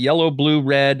 You've got yellow, blue,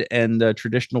 red, and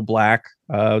traditional black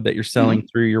that you're selling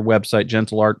through your website,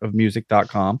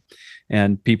 gentleartofmusic.com.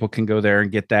 And people can go there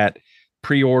and get that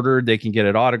pre-ordered. They can get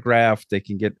it autographed. They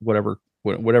can get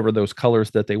whatever those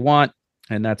colors that they want.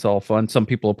 And that's all fun. Some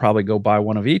people will probably go buy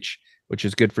one of each, which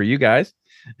is good for you guys.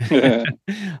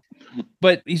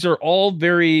 But these are all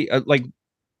very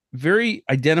very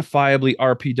identifiably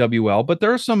RPWL, but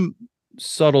there are some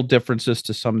subtle differences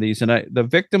to some of these. And The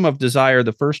Victim of Desire,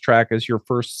 the first track, is your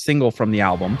first single from the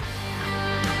album.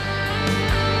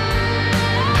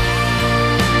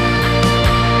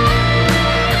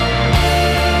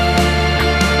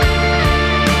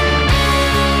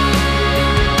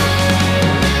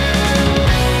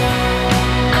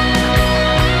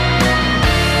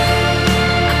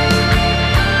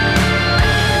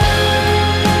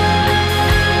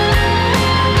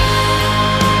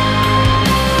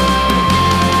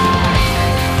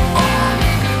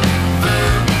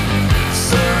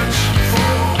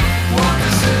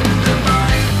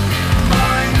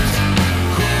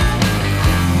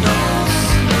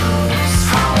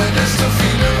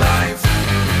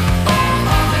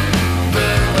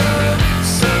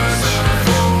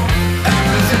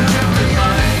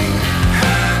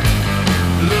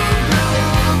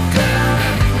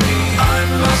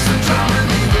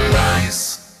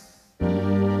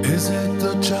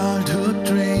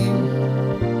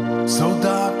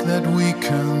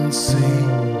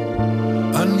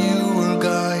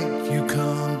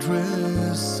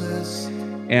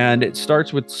 And it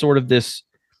starts with sort of this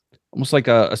almost like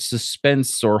a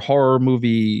suspense or horror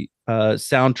movie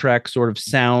soundtrack sort of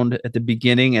sound at the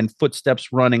beginning and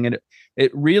footsteps running. And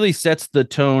it really sets the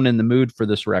tone and the mood for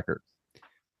this record.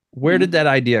 Where did that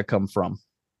idea come from?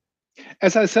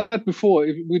 As I said before,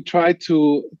 we try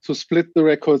to split the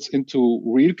records into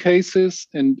real cases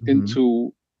and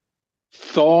into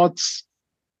thoughts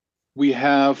we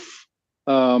have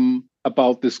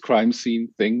about this crime scene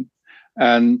thing.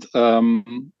 And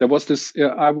there was this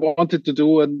I wanted to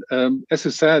do, and as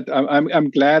you said, I'm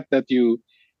glad that you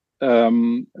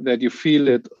feel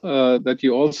it, that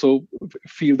you also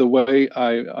feel the way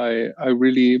I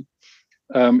really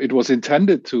it was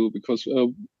intended to, because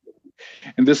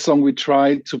in this song we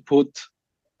try to put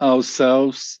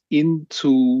ourselves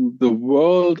into the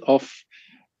world of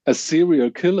a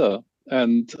serial killer,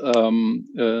 and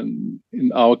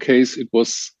in our case it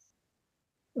was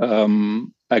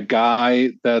a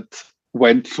guy that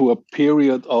went through a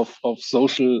period of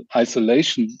social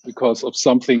isolation because of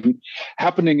something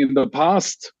happening in the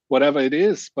past, whatever it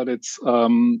is. But we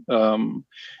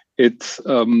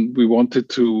wanted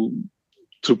to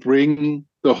bring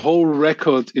the whole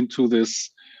record into this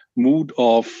mood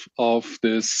of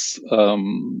this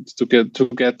to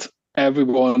get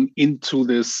everyone into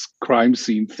this crime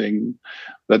scene thing.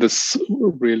 That is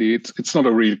really it's not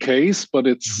a real case, but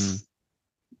it's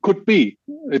could be.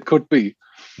 It could be.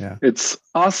 Yeah. It's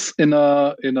us in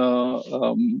a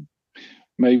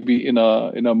maybe in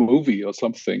a movie or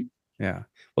something. Yeah.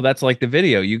 Well, that's like the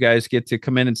video. You guys get to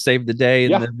come in and save the day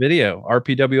in the video.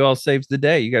 RPWL saves the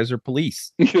day. You guys are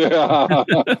police. Yeah.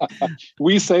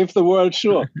 We save the world,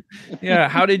 sure. Yeah.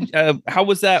 How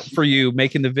was that for you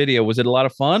making the video? Was it a lot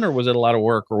of fun, or was it a lot of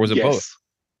work, or was it both?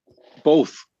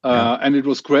 Both. And it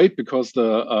was great because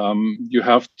you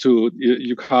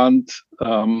can't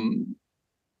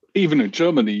even in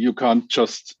Germany you can't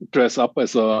just dress up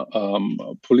as a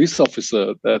police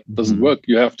officer. That doesn't work.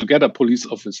 You have to get a police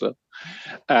officer,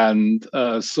 and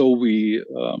so we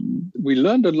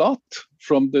learned a lot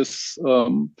from this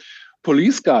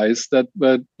police guys that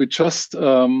we just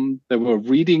they were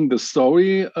reading the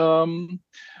story and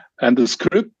the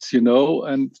script,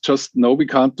 and just no, we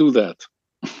can't do that.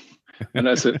 And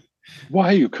I said,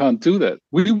 why you can't do that?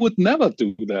 We would never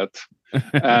do that.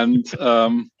 And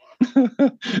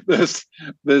there's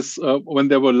this when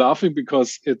they were laughing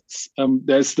because it's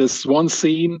there's this one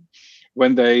scene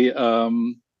when they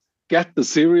get the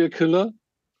serial killer,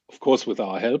 of course with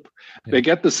our help. Yeah. They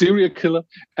get the serial killer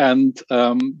and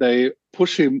they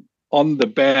push him on the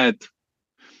bed.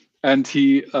 And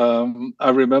he,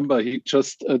 I remember he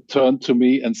just turned to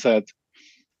me and said,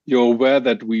 "You're aware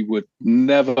that we would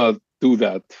never do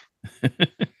that."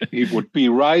 He would be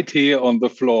right here on the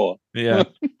floor. Yeah.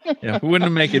 We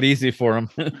wouldn't make it easy for him.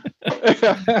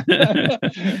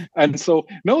 And so,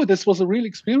 no, this was a real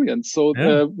experience. So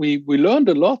we learned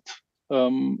a lot,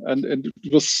 and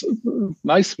it was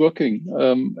nice working.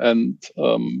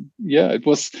 It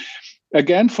was,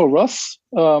 again, for us,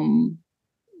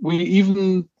 we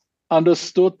even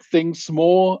understood things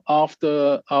more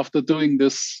after doing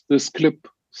this clip.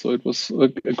 So it was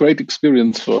a great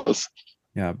experience for us.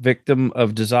 Yeah, Victim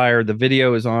of Desire. The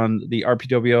video is on the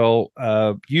RPWL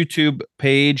YouTube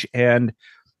page, and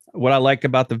what I like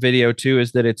about the video too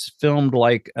is that it's filmed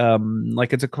like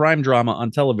it's a crime drama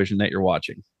on television that you're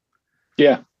watching.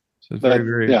 Yeah, So it's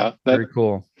very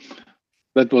cool.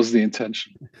 That was the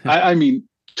intention. I mean,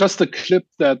 just a clip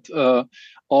that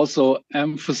also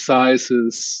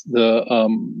emphasizes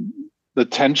the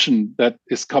tension that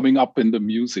is coming up in the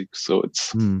music. So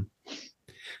it's.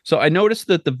 So I noticed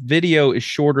that the video is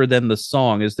shorter than the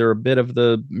song. Is there a bit of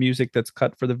the music that's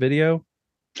cut for the video?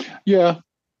 Yeah,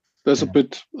 there's a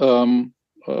bit, a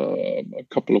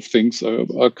couple of things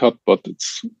are cut, but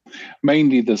it's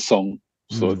mainly the song.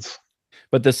 So it's.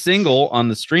 But the single on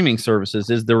the streaming services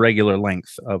is the regular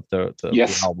length of the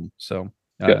Yes. album. So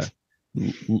Yes.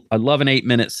 I love an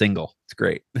 8-minute single. It's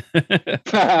great.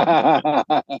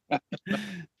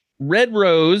 Red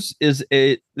Rose is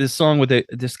this song with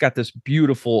this got this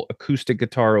beautiful acoustic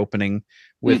guitar opening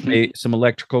with some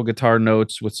electrical guitar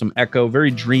notes with some echo,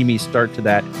 very dreamy start to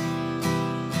that.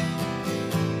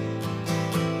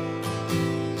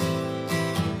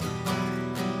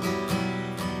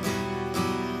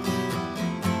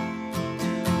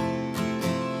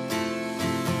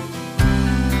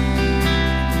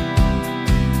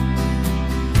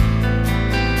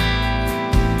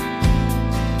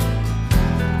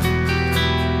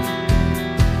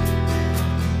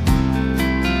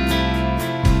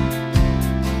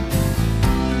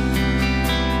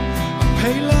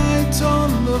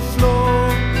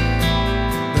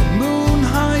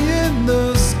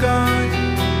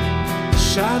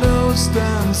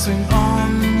 Dancing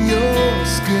on your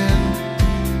skin,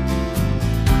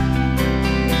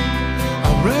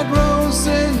 a red rose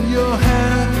in your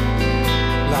hair,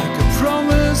 like a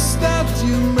promise that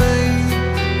you made,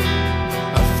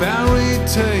 a fairy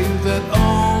tale that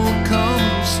all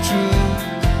comes true.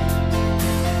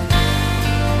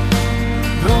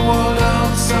 The world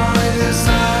outside is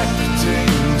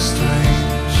acting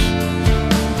strange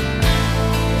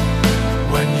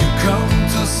when you come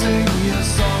to sing your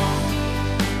song.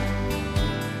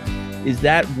 Is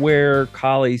that where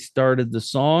Kali started the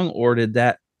song, or did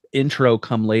that intro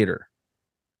come later?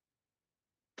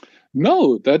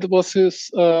 No, that was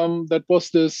his. That was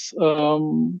this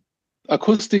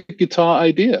acoustic guitar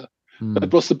idea.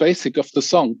 That was the basic of the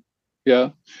song. Yeah.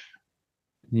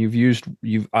 We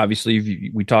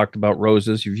talked about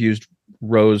roses. You've used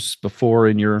rose before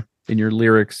in your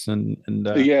lyrics, and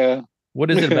yeah.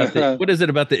 What is it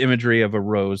about the imagery of a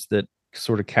rose that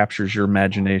sort of captures your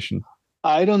imagination?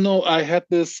 I don't know. I had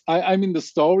this. I mean, the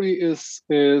story is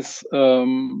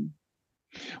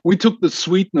we took the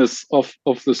sweetness of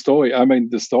the story. I mean,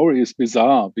 the story is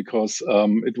bizarre because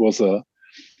it was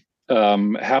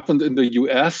happened in the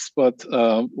U.S., but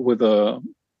with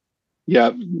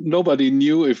nobody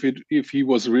knew if he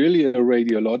was really a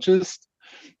radiologist,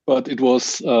 but it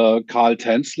was Karl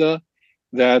Tänzler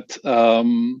that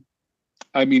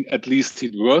I mean, at least he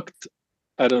worked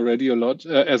at as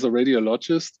a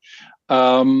radiologist.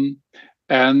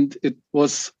 And it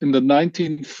was in the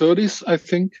 1930s, I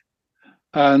think.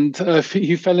 And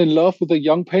he fell in love with a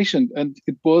young patient. And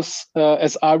it was,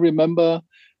 as I remember,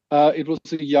 it was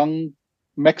a young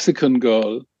Mexican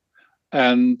girl.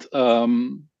 And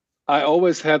I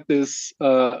always had this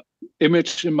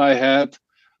image in my head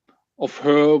of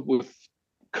her with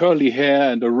curly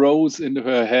hair and a rose in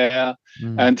her hair.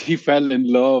 And he fell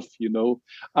in love,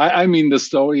 I mean, the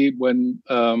story when...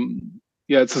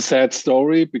 it's a sad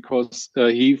story because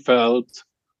he felt,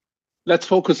 let's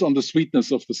focus on the sweetness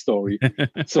of the story.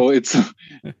 So it's,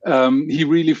 he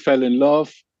really fell in love.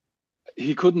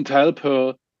 He couldn't help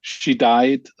her. She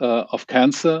died of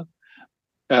cancer.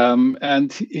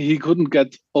 And he couldn't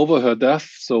get over her death.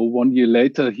 So 1 year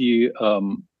later, he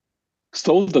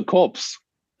stole the corpse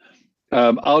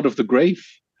out of the grave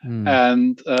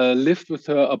and lived with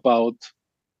her about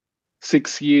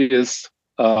 6 years.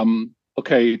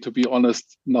 Okay, to be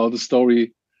honest, now the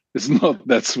story is not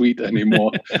that sweet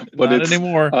anymore. But not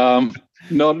anymore.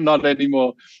 Not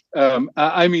anymore.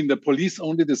 I mean, the police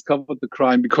only discovered the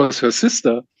crime because her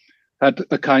sister had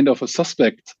a kind of a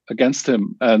suspect against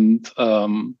him, and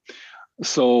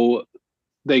so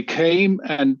they came,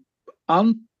 and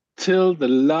until the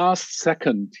last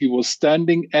second, he was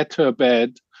standing at her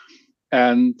bed,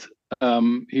 and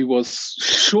he was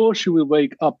sure she will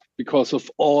wake up because of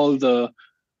all the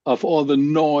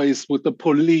noise with the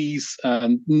police,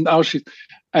 and now she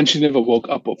never woke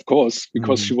up, of course,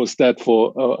 because she was dead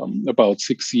for about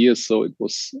 6 years. So it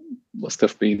must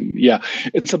have been,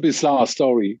 it's a bizarre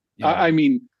story. I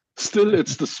mean, still,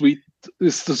 it's the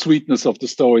is the sweetness of the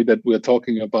story that we're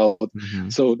talking about. Mm-hmm.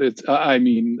 So that I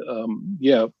mean,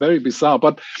 yeah, very bizarre.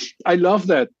 But I love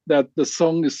that the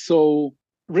song is so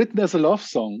written as a love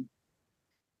song,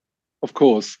 of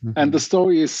course, Mm-hmm. and the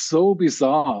story is so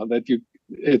bizarre that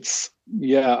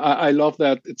I love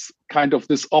that it's kind of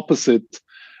this opposite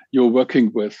you're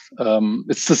working with.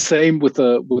 It's the same with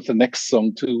the next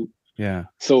song too. Yeah.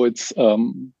 So it's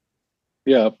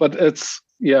but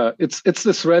it's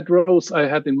this red rose I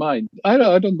had in mind. I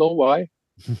don't know why.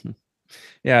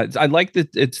 Yeah, I like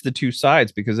that it's the two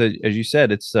sides because, as you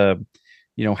said, it's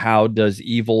how does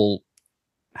evil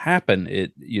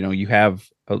happen? You have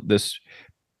this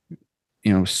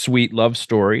sweet love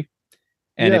story,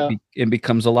 and it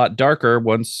becomes a lot darker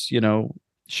once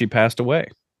she passed away.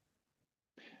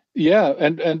 Yeah,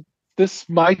 and this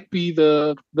might be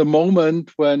the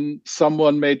moment when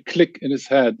someone made click in his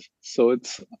head. So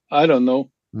I don't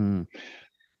know. Mm.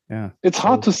 Yeah, it's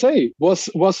hard to say.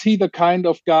 Was he the kind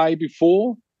of guy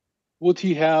before? Would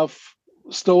he have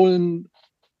stolen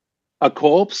a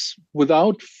corpse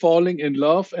without falling in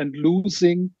love and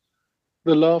losing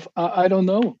the love? I don't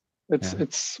know.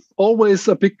 It's always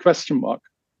a big question mark.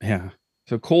 Yeah.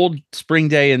 So Cold Spring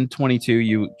Day in 22,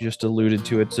 you just alluded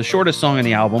to it. It's the shortest song on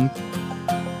the album.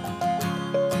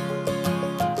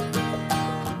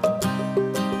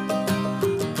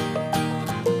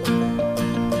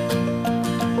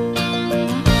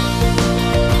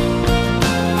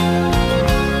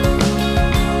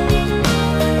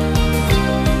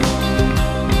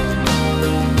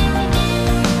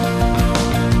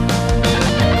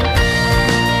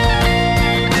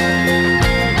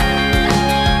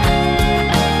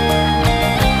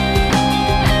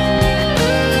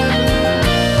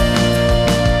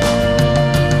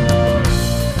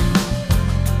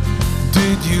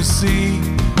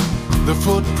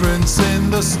 Footprints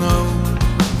in the snow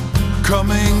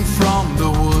coming from the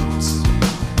woods.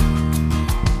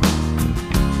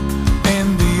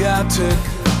 In the attic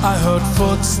I heard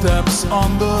footsteps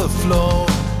on the floor.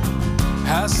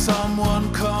 Has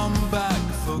someone come back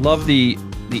for Love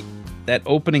that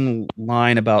opening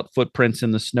line about footprints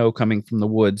in the snow coming from the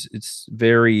woods. It's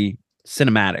very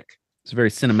cinematic. It's a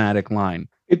very cinematic line.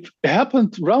 It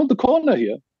happened round the corner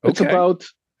here. It's about,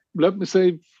 let me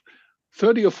say,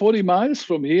 30 or 40 miles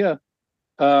from here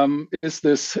is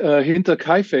this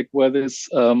Hinterkaifeck, where this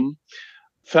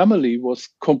family was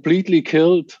completely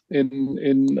killed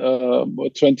in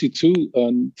 22,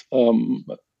 and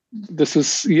this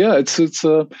is it's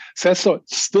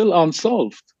still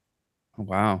unsolved.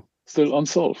 Wow, still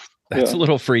unsolved. That's a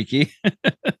little freaky.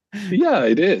 Yeah,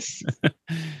 it is.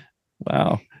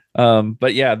 Wow.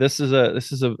 But yeah, this is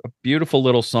a beautiful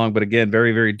little song, but again,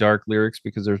 very, very dark lyrics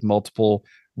because there's multiple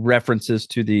references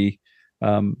to the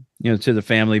to the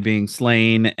family being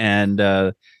slain and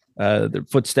the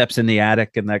footsteps in the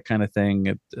attic and that kind of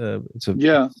thing. The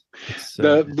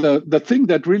thing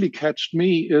that really catched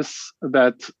me is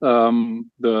that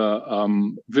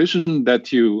the vision that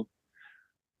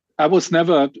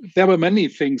there were many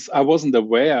things I wasn't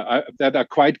aware that are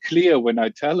quite clear when I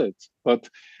tell it, but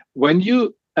when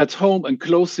you at home and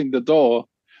closing the door,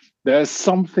 there's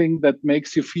something that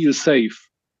makes you feel safe.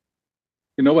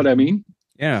 You know what I mean?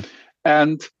 Yeah.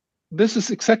 And this is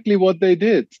exactly what they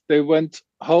did. They went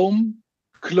home,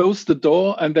 closed the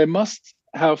door, and they must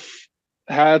have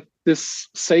had this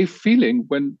safe feeling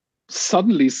when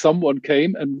suddenly someone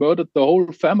came and murdered the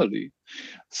whole family.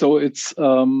 So it's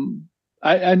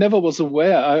I never was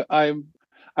aware. I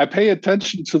pay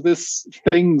attention to these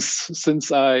things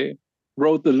since I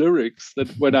wrote the lyrics, that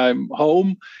when I'm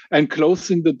home and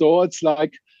closing the door, it's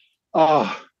like,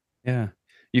 yeah.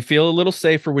 You feel a little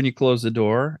safer when you close the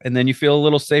door, and then you feel a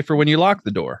little safer when you lock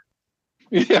the door.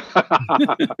 Yeah.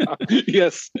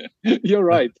 Yes, you're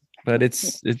right. But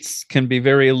it's can be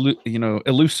very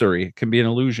illusory. It can be an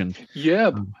illusion.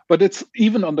 Yeah, but it's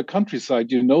even on the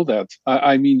countryside. You know that.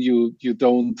 I mean, you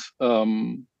don't.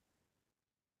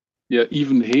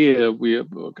 Even here we're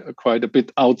quite a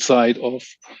bit outside of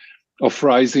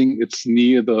Rising. It's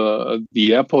near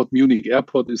the airport. Munich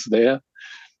airport is there.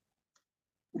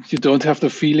 You don't have the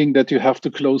feeling that you have to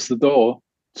close the door.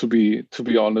 To be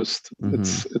honest,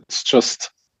 it's just,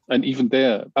 and even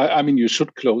there, I mean, you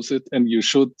should close it and you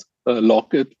should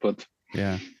lock it. But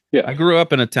yeah, I grew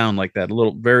up in a town like that, a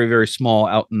little very, very small,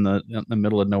 out in the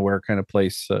middle of nowhere kind of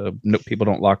place. People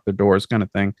don't lock their doors, kind of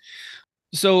thing.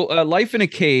 So, Life in a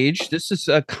Cage. This is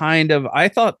a kind of, I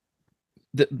thought.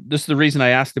 This is the reason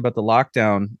I asked about the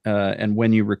lockdown and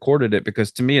when you recorded it,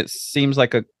 because to me it seems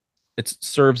like it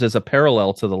serves as a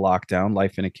parallel to the lockdown,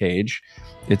 Life in a Cage.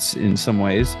 It's in some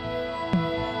ways.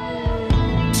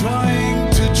 Trying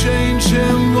to change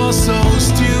him was so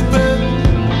stupid.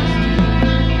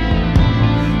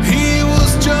 He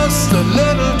was just a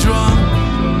little drunk.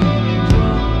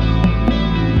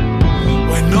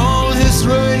 When all his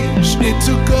rage, it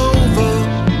took over.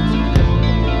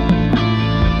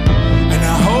 And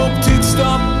I hoped he'd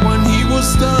stop when he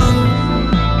was done.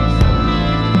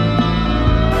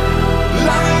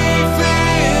 Life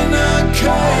in a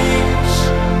cage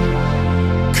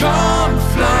can't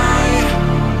fly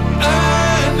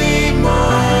anymore.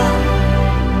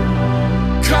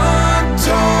 Can't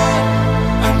turn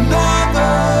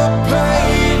another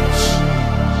page.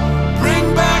 Bring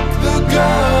back the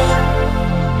girl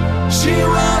she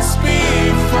was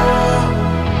before.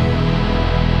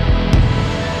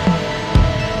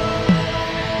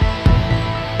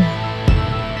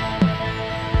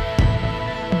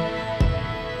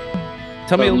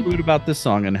 Tell me a little bit about this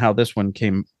song and how this one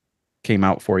came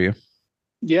out for you.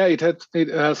 Yeah, it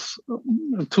has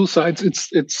two sides.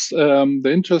 It's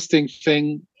the interesting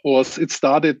thing was it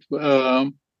started.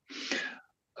 It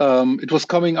was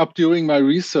coming up during my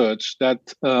research that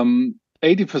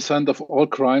 80% of all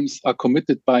crimes are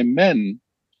committed by men,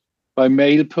 by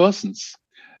male persons,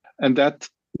 and that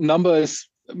number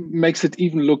makes it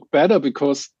even look better,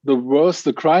 because the worse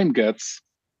the crime gets,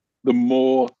 the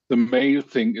more the male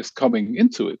thing is coming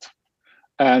into it.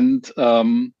 And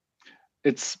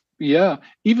it's, yeah,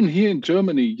 even here in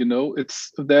Germany, you know,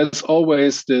 there's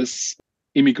always this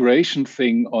immigration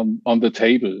thing on the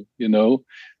table, you know.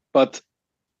 But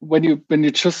when you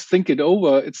just think it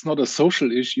over, it's not a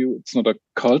social issue, it's not a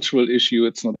cultural issue,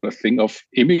 it's not a thing of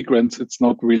immigrants, it's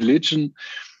not religion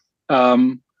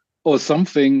or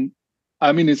something.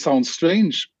 I mean, it sounds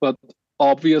strange, but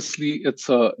obviously it's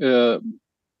a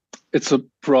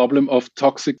problem of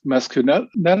toxic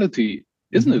masculinity,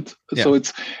 isn't it? Yeah. So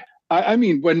it's, I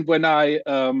mean, when I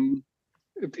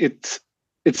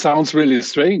it sounds really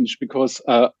strange, because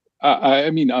I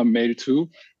mean, I'm male too,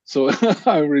 so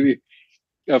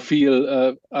I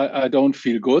feel I don't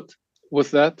feel good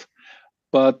with that.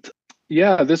 But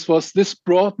yeah, this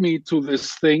brought me to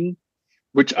this thing,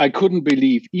 which I couldn't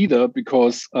believe either,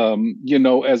 because you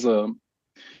know,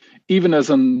 even as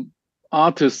an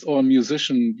artist or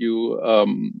musician, you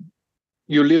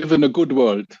live in a good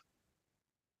world.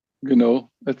 You know,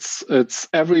 it's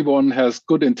everyone has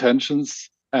good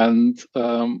intentions, and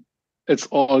it's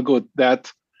all good.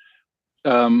 That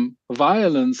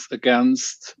violence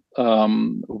against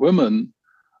women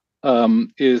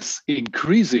is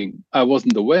increasing. I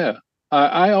wasn't aware.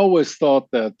 I always thought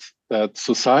that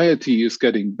society is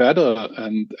getting better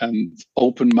and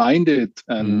open-minded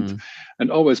and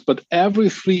always, but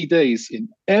every 3 days in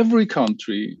every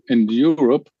country in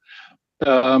Europe,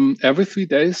 every 3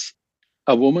 days,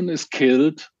 a woman is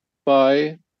killed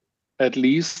by at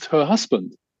least her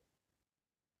husband.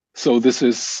 So this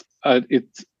is it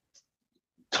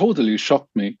totally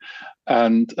shocked me,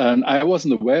 and I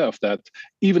wasn't aware of that.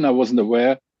 Even I wasn't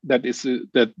aware that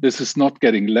this is not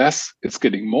getting less; it's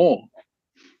getting more.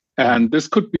 And this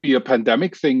could be a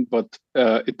pandemic thing, but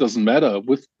it doesn't matter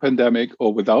with pandemic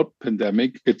or without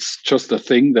pandemic. It's just a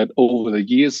thing that over the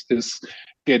years is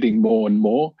getting more and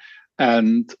more.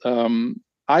 And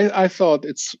I thought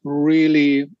it's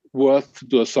really worth to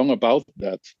do a song about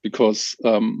that, because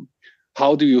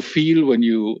how do you feel when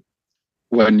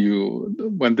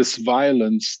this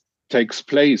violence takes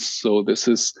place? So this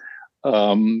is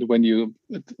when you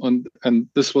and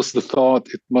this was the thought,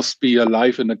 it must be a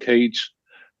life in a cage,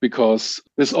 because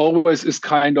this always is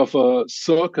kind of a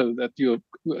circle that you're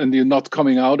not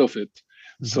coming out of it.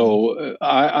 Mm-hmm. So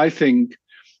I think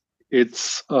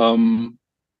it's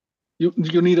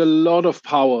you need a lot of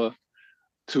power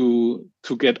to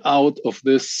get out of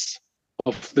this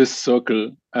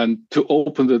circle and to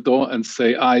open the door and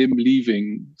say, I am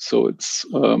leaving. So it's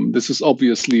this is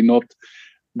obviously not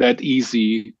that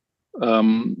easy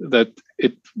that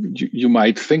you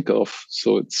might think of.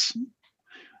 So it's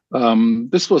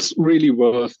this was really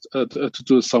worth to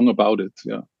do a song about it.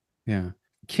 Yeah.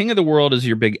 King of the World is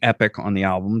your big epic on the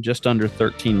album, just under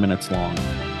 13 minutes long.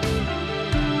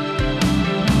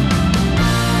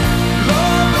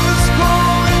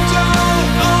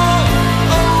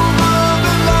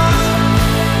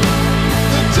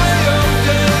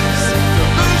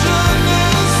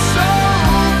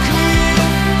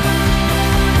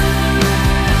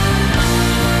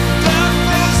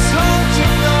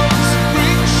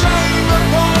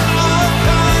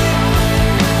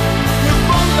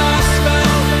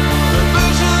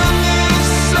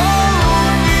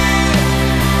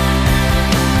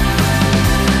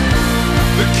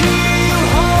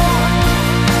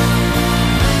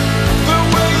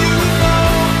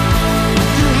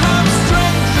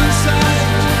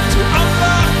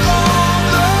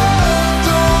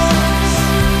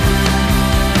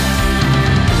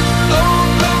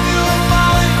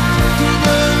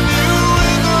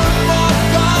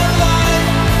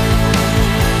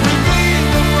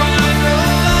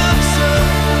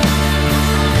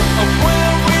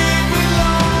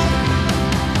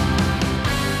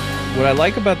 I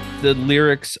like about the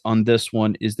lyrics on this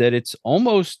one is that it's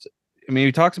almost, I mean,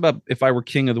 he talks about if I were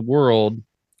king of the world,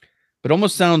 but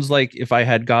almost sounds like if I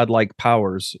had godlike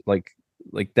powers, like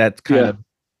that kind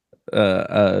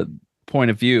of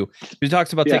point of view. He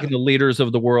talks about taking the leaders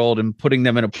of the world and putting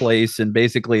them in a place and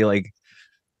basically like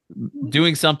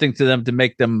doing something to them to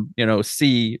make them,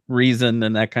 see reason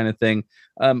and that kind of thing.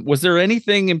 Was there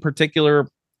anything in particular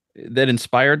that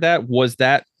inspired that? Was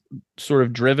that sort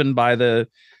of driven by the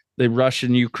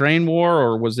Russian-Ukraine war,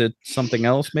 or was it something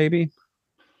else maybe?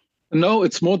 No,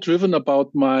 it's more driven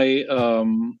about my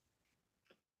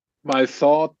my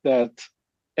thought that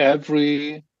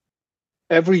every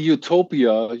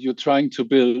utopia you're trying to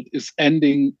build is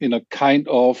ending in a kind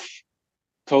of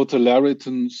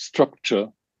totalitarian structure.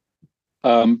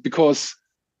 Because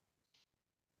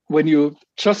when you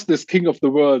just this king of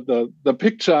the world, the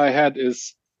picture I had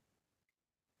is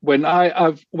when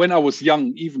I was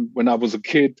young, even when I was a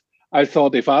kid, I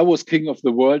thought if I was king of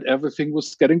the world, everything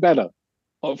was getting better.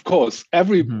 Of course,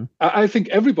 I think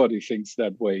everybody thinks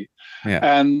that way.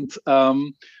 Yeah.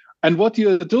 And what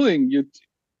you're doing,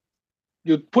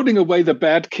 you're putting away the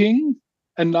bad king,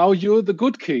 and now you're the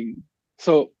good king.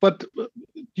 So, but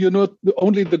you're not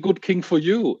only the good king for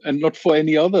you and not for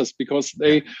any others, because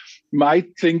they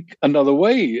might think another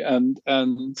way. And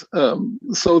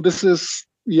so this is,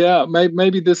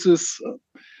 maybe this is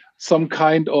some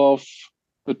kind of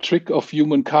the trick of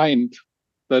humankind.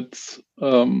 That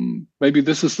maybe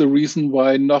this is the reason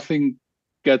why nothing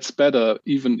gets better,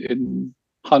 even in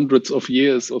hundreds of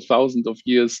years or thousands of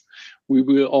years. We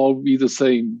will all be the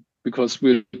same because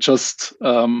we're just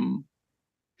we're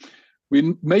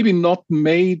maybe not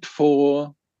made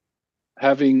for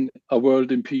having a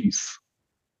world in peace.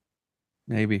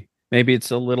 Maybe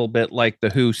it's a little bit like the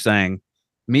Who sang,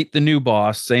 "Meet the new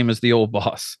boss, same as the old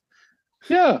boss."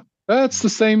 Yeah, that's the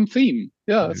same theme.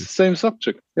 Yeah, it's the same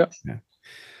subject. Yeah.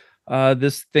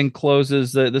 This thing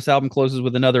closes. This album closes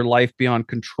with another "Life Beyond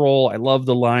Control." I love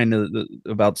the line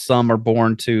about some are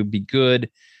born to be good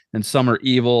and some are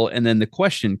evil, and then the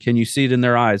question, "Can you see it in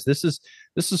their eyes?" This is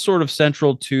sort of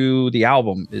central to the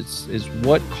album. Is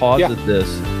what causes this.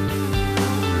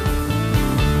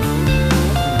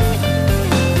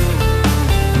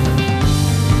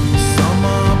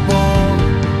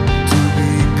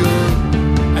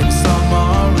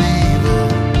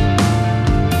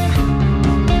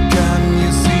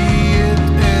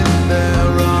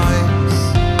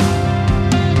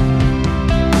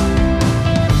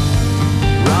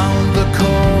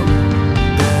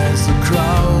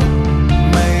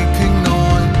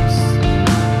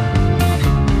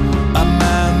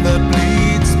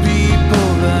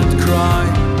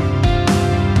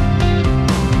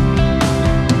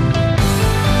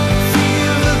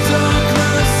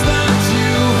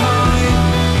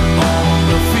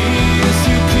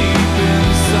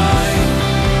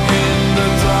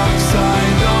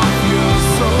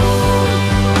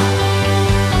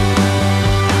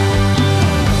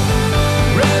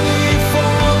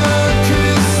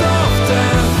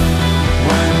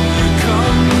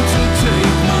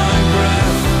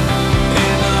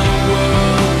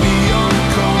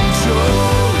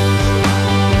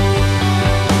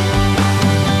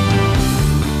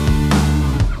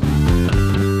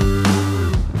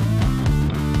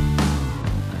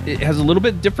 Has a little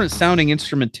bit different sounding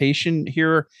instrumentation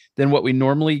here than what we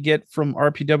normally get from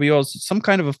RPWL. Some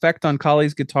kind of effect on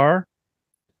Kali's guitar.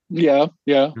 Yeah.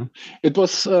 It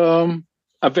was a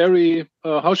very,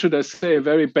 how should I say, a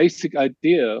very basic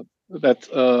idea that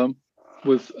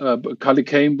with Kali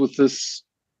came with this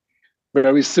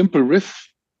very simple riff,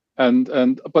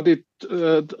 but it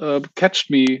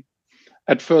catched me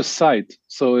at first sight.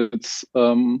 So it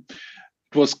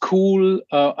was cool.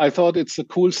 I thought it's a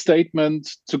cool statement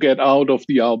to get out of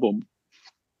the album.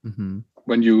 Mm-hmm.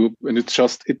 When it's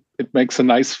just it makes a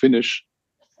nice finish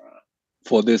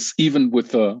for this, even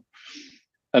with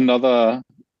another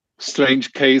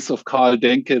strange case of Karl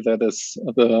Denke that is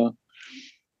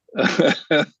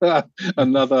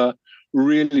another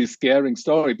really scaring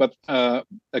story. But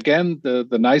again,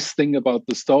 the nice thing about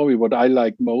the story, what I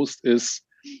like most is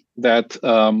that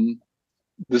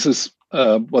this is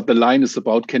what the line is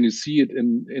about. Can you see it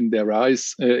in their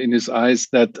eyes, in his eyes?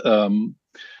 That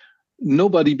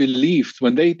nobody believed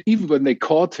when they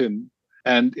caught him,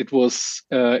 and it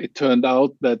turned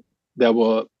out that there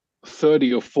were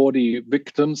 30 or 40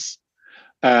 victims,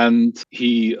 and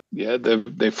they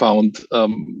found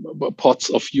pots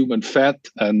of human fat,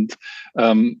 and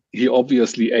he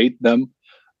obviously ate them.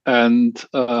 And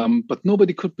but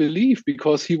nobody could believe,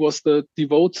 because he was the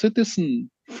devout citizen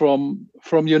from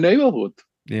your neighborhood.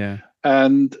 Yeah.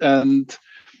 And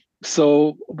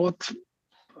So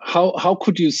how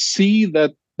could you see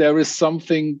that there is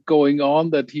something going on,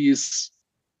 that he's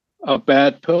a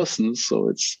bad person? So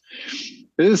it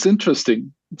is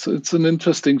interesting. It's an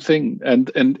interesting thing. And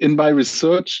in my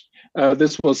research,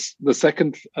 this was the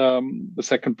second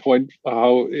point,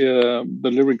 how the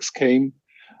lyrics came,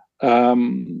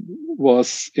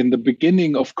 was in the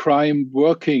beginning of crime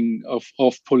working, of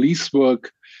police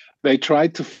work. They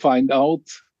tried to find out,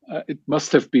 it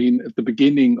must have been at the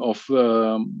beginning of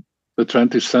the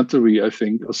 20th century, I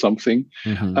think, or something.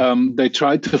 They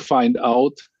tried to find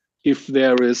out if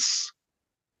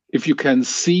you can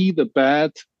see the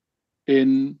bad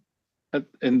in the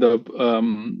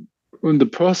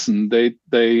person. They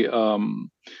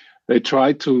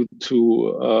try to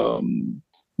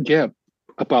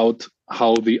about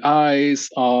how the eyes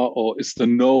are, or is the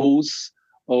nose,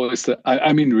 or is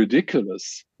I mean,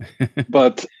 ridiculous,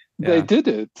 but they did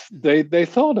it. They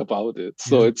thought about it.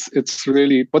 So it's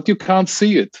really, but you can't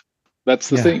see it. That's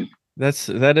the thing. That's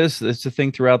the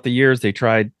thing. Throughout the years, they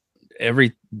tried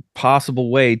every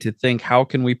possible way to think, how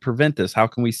can we prevent this? How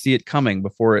can we see it coming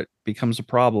before it becomes a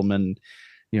problem? And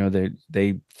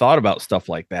they thought about stuff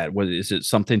like that. Is it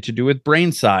something to do with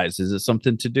brain size? Is it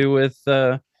something to do with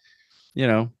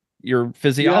your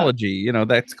physiology?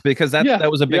 That's because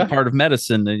that was a big part of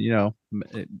medicine. And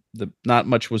not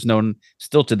much was known,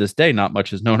 still to this day, not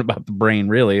much is known about the brain,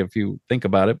 really, if you think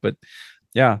about it. But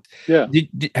yeah.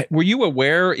 Were you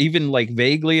aware, even like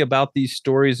vaguely, about these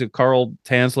stories of Karl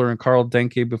Tanzler and Karl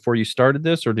Denke before you started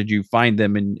this, or did you find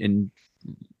them and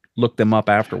look them up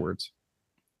afterwards?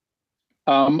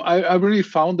 I really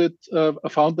found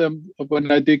them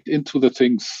when I digged into the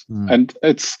things. And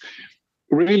it's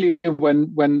really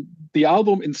when the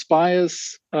album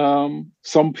inspires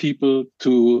some people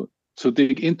to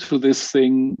dig into this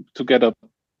thing, to get a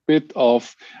bit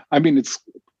of, I mean, it's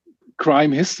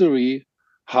crime history,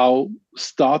 how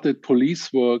started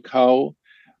police work, how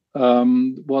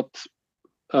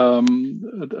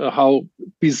how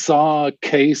bizarre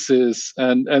cases,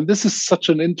 and this is such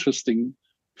an interesting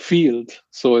field.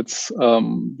 So it's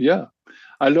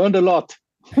I learned a lot.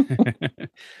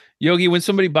 Yogi, when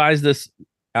somebody buys this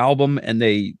album and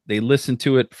they listen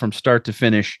to it from start to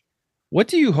finish, what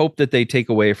do you hope that they take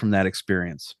away from that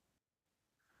experience?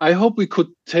 I hope we could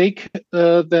take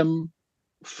them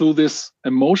through this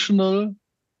emotional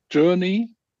journey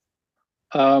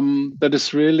that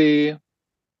is really,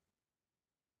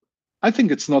 I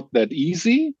think it's not that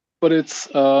easy, but it's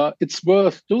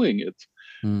worth doing it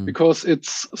because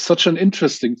it's such an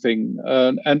interesting thing.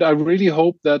 And I really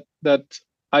hope that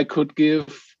I could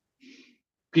give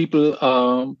people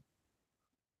a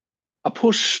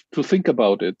push to think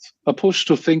about it, a push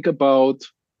to think about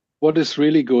what is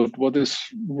really good, what is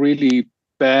really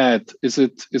bad. Is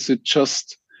it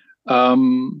just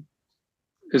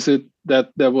is it that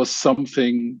there was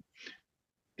something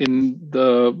in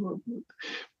the,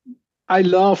 I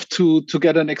love to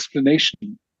get an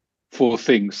explanation for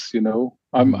things,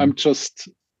 I'm just,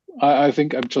 I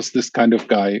think I'm just this kind of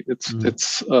guy.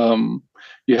 It's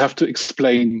you have to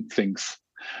explain things.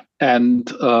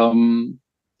 And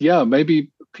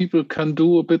maybe people can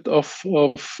do a bit of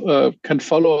can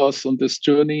follow us on this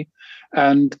journey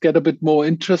and get a bit more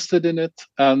interested in it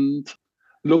and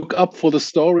look up for the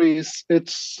stories.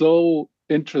 It's so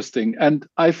interesting. And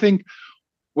I think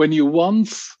when you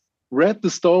once read the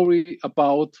story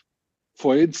about,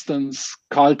 for instance,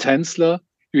 Karl Tanzler,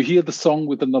 you hear the song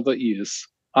with another ears,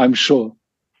 I'm sure.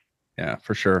 Yeah,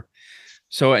 for sure.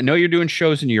 So I know you're doing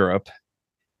shows in Europe.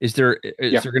 Is there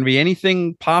going to be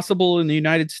anything possible in the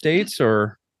United States?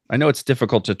 Or I know it's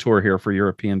difficult to tour here for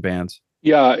European bands.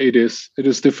 Yeah, it is. It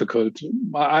is difficult.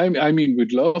 I mean,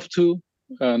 we'd love to,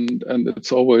 and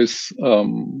it's always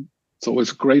a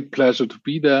great pleasure to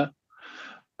be there.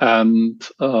 And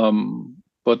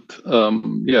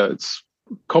it's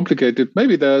complicated.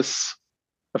 Maybe there's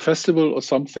a festival or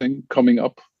something coming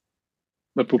up.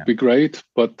 That would be great.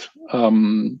 But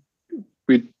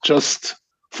we just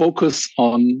focus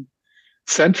on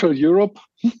Central Europe.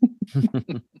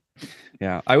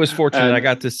 Yeah, I was fortunate. And I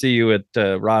got to see you at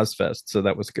Rozfest, so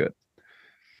that was good.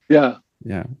 Yeah.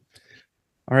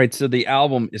 All right, so the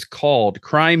album is called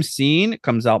Crime Scene. It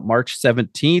comes out March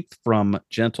 17th from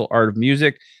Gentle Art of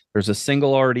Music. There's a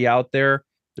single already out there.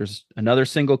 There's another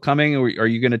single coming. Are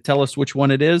you going to tell us which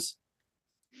one it is?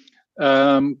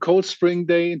 Cold Spring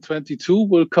Day in 22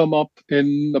 will come up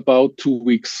in about 2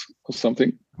 weeks or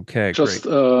something. Okay, just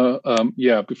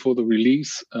great. Before the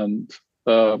release, and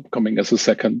coming as a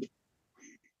second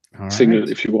single,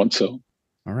 if you want so.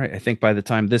 All right, I think by the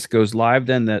time this goes live,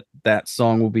 then that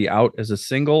song will be out as a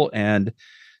single, and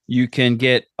You can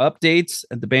get updates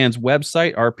at the band's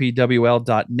website,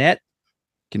 rpwl.net.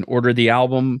 You can order the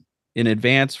album in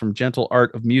advance from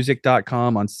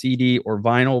gentleartofmusic.com on CD or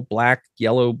vinyl, black,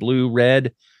 yellow, blue,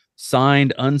 red,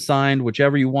 signed, unsigned,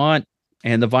 whichever you want.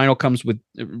 And the vinyl comes with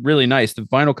really nice. The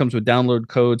vinyl comes with download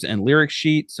codes and lyric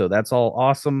sheet. So that's all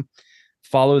awesome.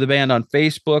 Follow the band on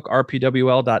Facebook,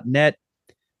 rpwl.net,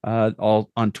 all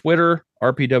on Twitter,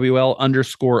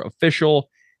 rpwl_official,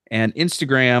 and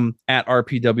Instagram at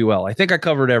rpwl. I think I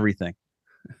covered everything.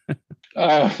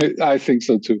 I think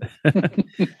so too.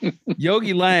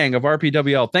 Yogi Lang of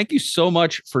RPWL, thank you so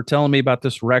much for telling me about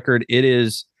this record. It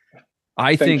is,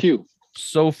 I think,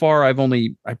 so far I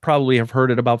probably have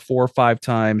heard it about 4 or 5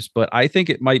 times, but I think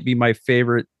it might be my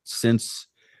favorite since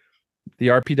the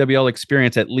RPWL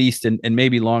experience, at least, and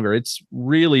maybe longer. It's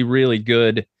really, really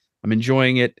good. I'm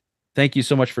enjoying it. Thank you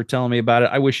so much for telling me about it.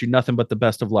 I wish you nothing but the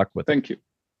best of luck with it. Thank you.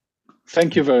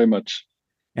 Thank you very much.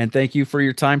 And thank you for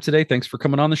your time today. Thanks for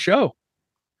coming on the show.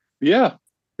 Yeah,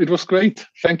 it was great.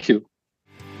 Thank you.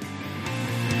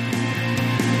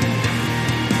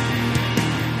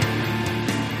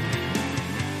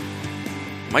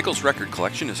 Michael's Record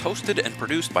Collection is hosted and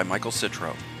produced by Michael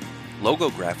Citro.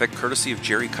 Logo graphic courtesy of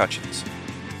Jerry Cutchins.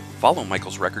 Follow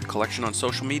Michael's Record Collection on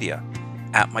social media,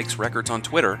 at Mike's Records on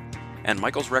Twitter, and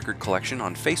Michael's Record Collection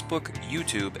on Facebook,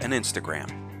 YouTube, and Instagram.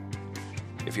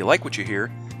 If you like what you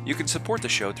hear, you can support the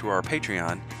show through our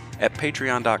Patreon at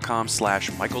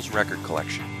patreon.com/Michael's Record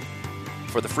Collection.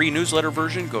 For the free newsletter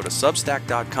version, go to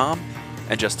substack.com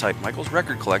and just type Michael's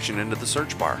Record Collection into the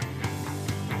search bar.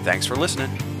 Thanks for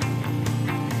listening.